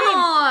 It's me.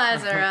 Oh,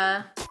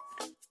 Ezra.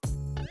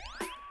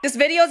 This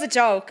video is a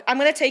joke. I'm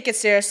gonna take it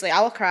seriously.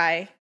 I will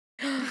cry.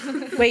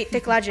 Wait,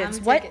 Thick Legends.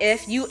 What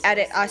if you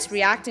edit us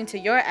reacting to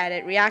your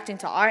edit, reacting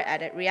to our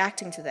edit,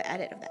 reacting to the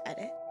edit of the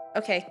edit?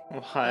 Okay.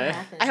 What?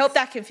 I hope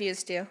that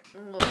confused you.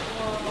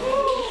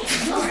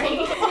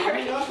 Sorry.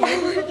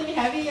 There's something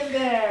heavy in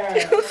there.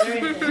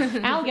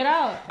 Al, get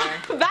out.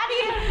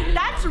 Betty,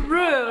 that's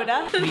rude.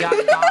 We got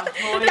dog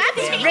toys.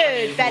 That's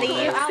rude, Betty. You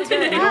know what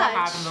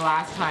happened the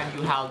last time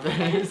you held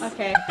this?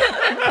 Okay.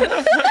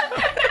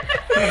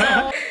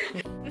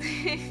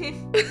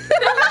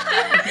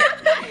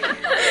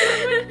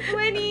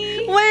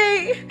 Winnie.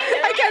 Wait,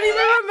 I can't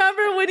even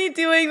remember Winnie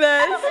doing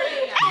this.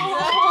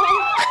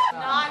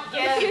 Not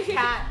get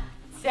cat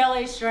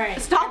silly string.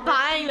 Stop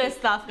buying this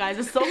stuff, guys.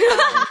 It's so fun.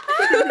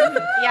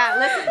 Yeah,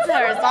 listen to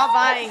her. Stop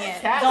buying it.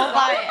 Don't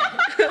buy it.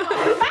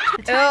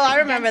 Oh, I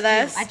remember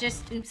this.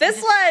 This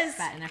was.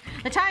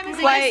 The time is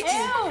Wait.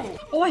 Oh,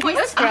 It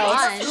was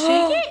gross.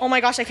 Oh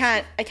my gosh, I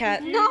can't.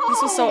 No.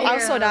 This was so. I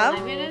was so dumb.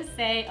 I'm gonna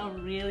say a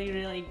really,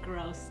 really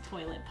gross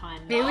toilet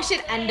pun. Maybe we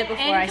should end it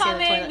before I say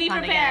the toilet be pun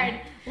prepared.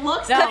 again.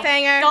 Looks No.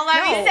 Cliffhanger. Don't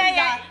let me No. say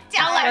it.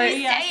 Don't let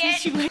me say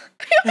it.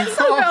 It's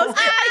so gross. I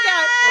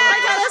can't.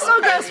 That's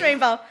so gross,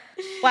 Rainbow.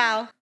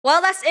 Wow. Well,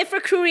 that's it for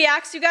KREW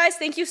Reacts, you guys.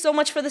 Thank you so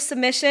much for the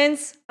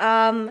submissions.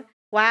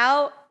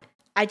 Wow.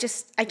 I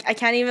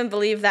can't even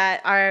believe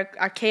that our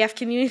KF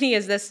community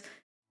is this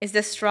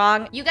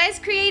strong. You guys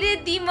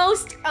created the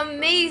most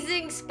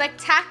amazing,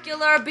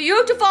 spectacular,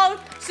 beautiful,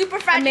 super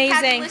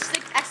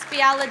fragile-capitalistic,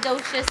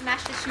 expialidocious,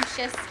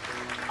 Massachusetts,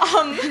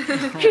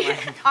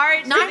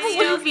 art, Not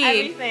videos, stoopy.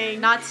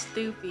 everything. Not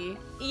stoopy.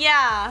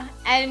 Yeah,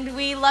 and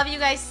we love you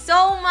guys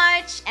so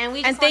much, and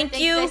we just want to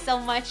thank you guys so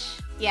much.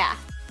 Yeah,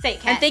 say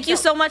it, Kat. And thank you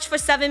so much for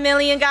 7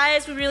 million,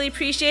 guys. We really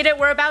appreciate it.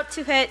 We're about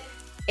to hit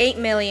 8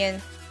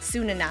 million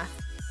soon enough.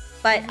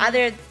 But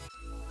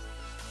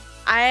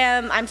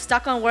I'm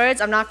stuck on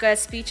words. I'm not good at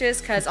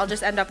speeches because I'll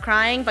just end up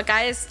crying. But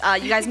guys,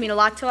 you guys mean a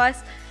lot to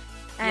us.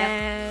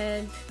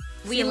 And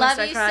we love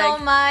you so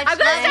much. I'm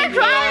gonna start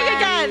crying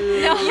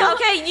again. No.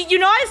 Okay, you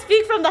know I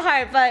speak from the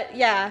heart, but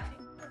yeah.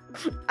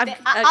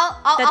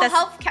 I'll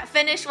help Kat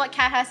finish what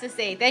Kat has to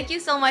say. Thank you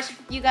so much,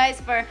 you guys,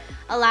 for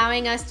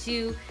allowing us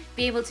to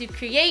be able to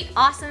create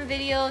awesome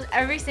videos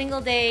every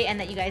single day, and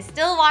that you guys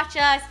still watch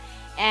us.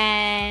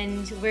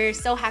 And we're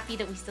so happy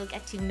that we still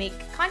get to make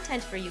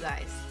content for you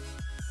guys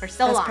for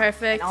so long. That's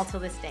perfect. And all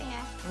till this day.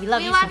 Yeah. We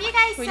love you. We love you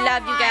guys. We so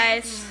love you much.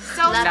 guys.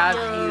 So love much.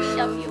 you. We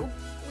love you.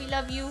 We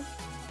love you.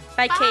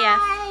 Bye, KF.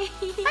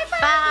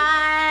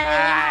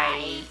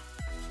 Bye.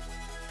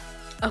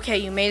 Okay,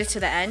 you made it to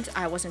the end.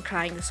 I wasn't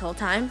crying this whole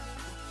time.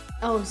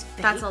 Oh, it was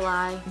fake. That's a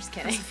lie. I'm just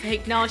kidding.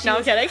 Fake. No, I'm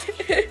kidding.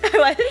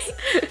 I was.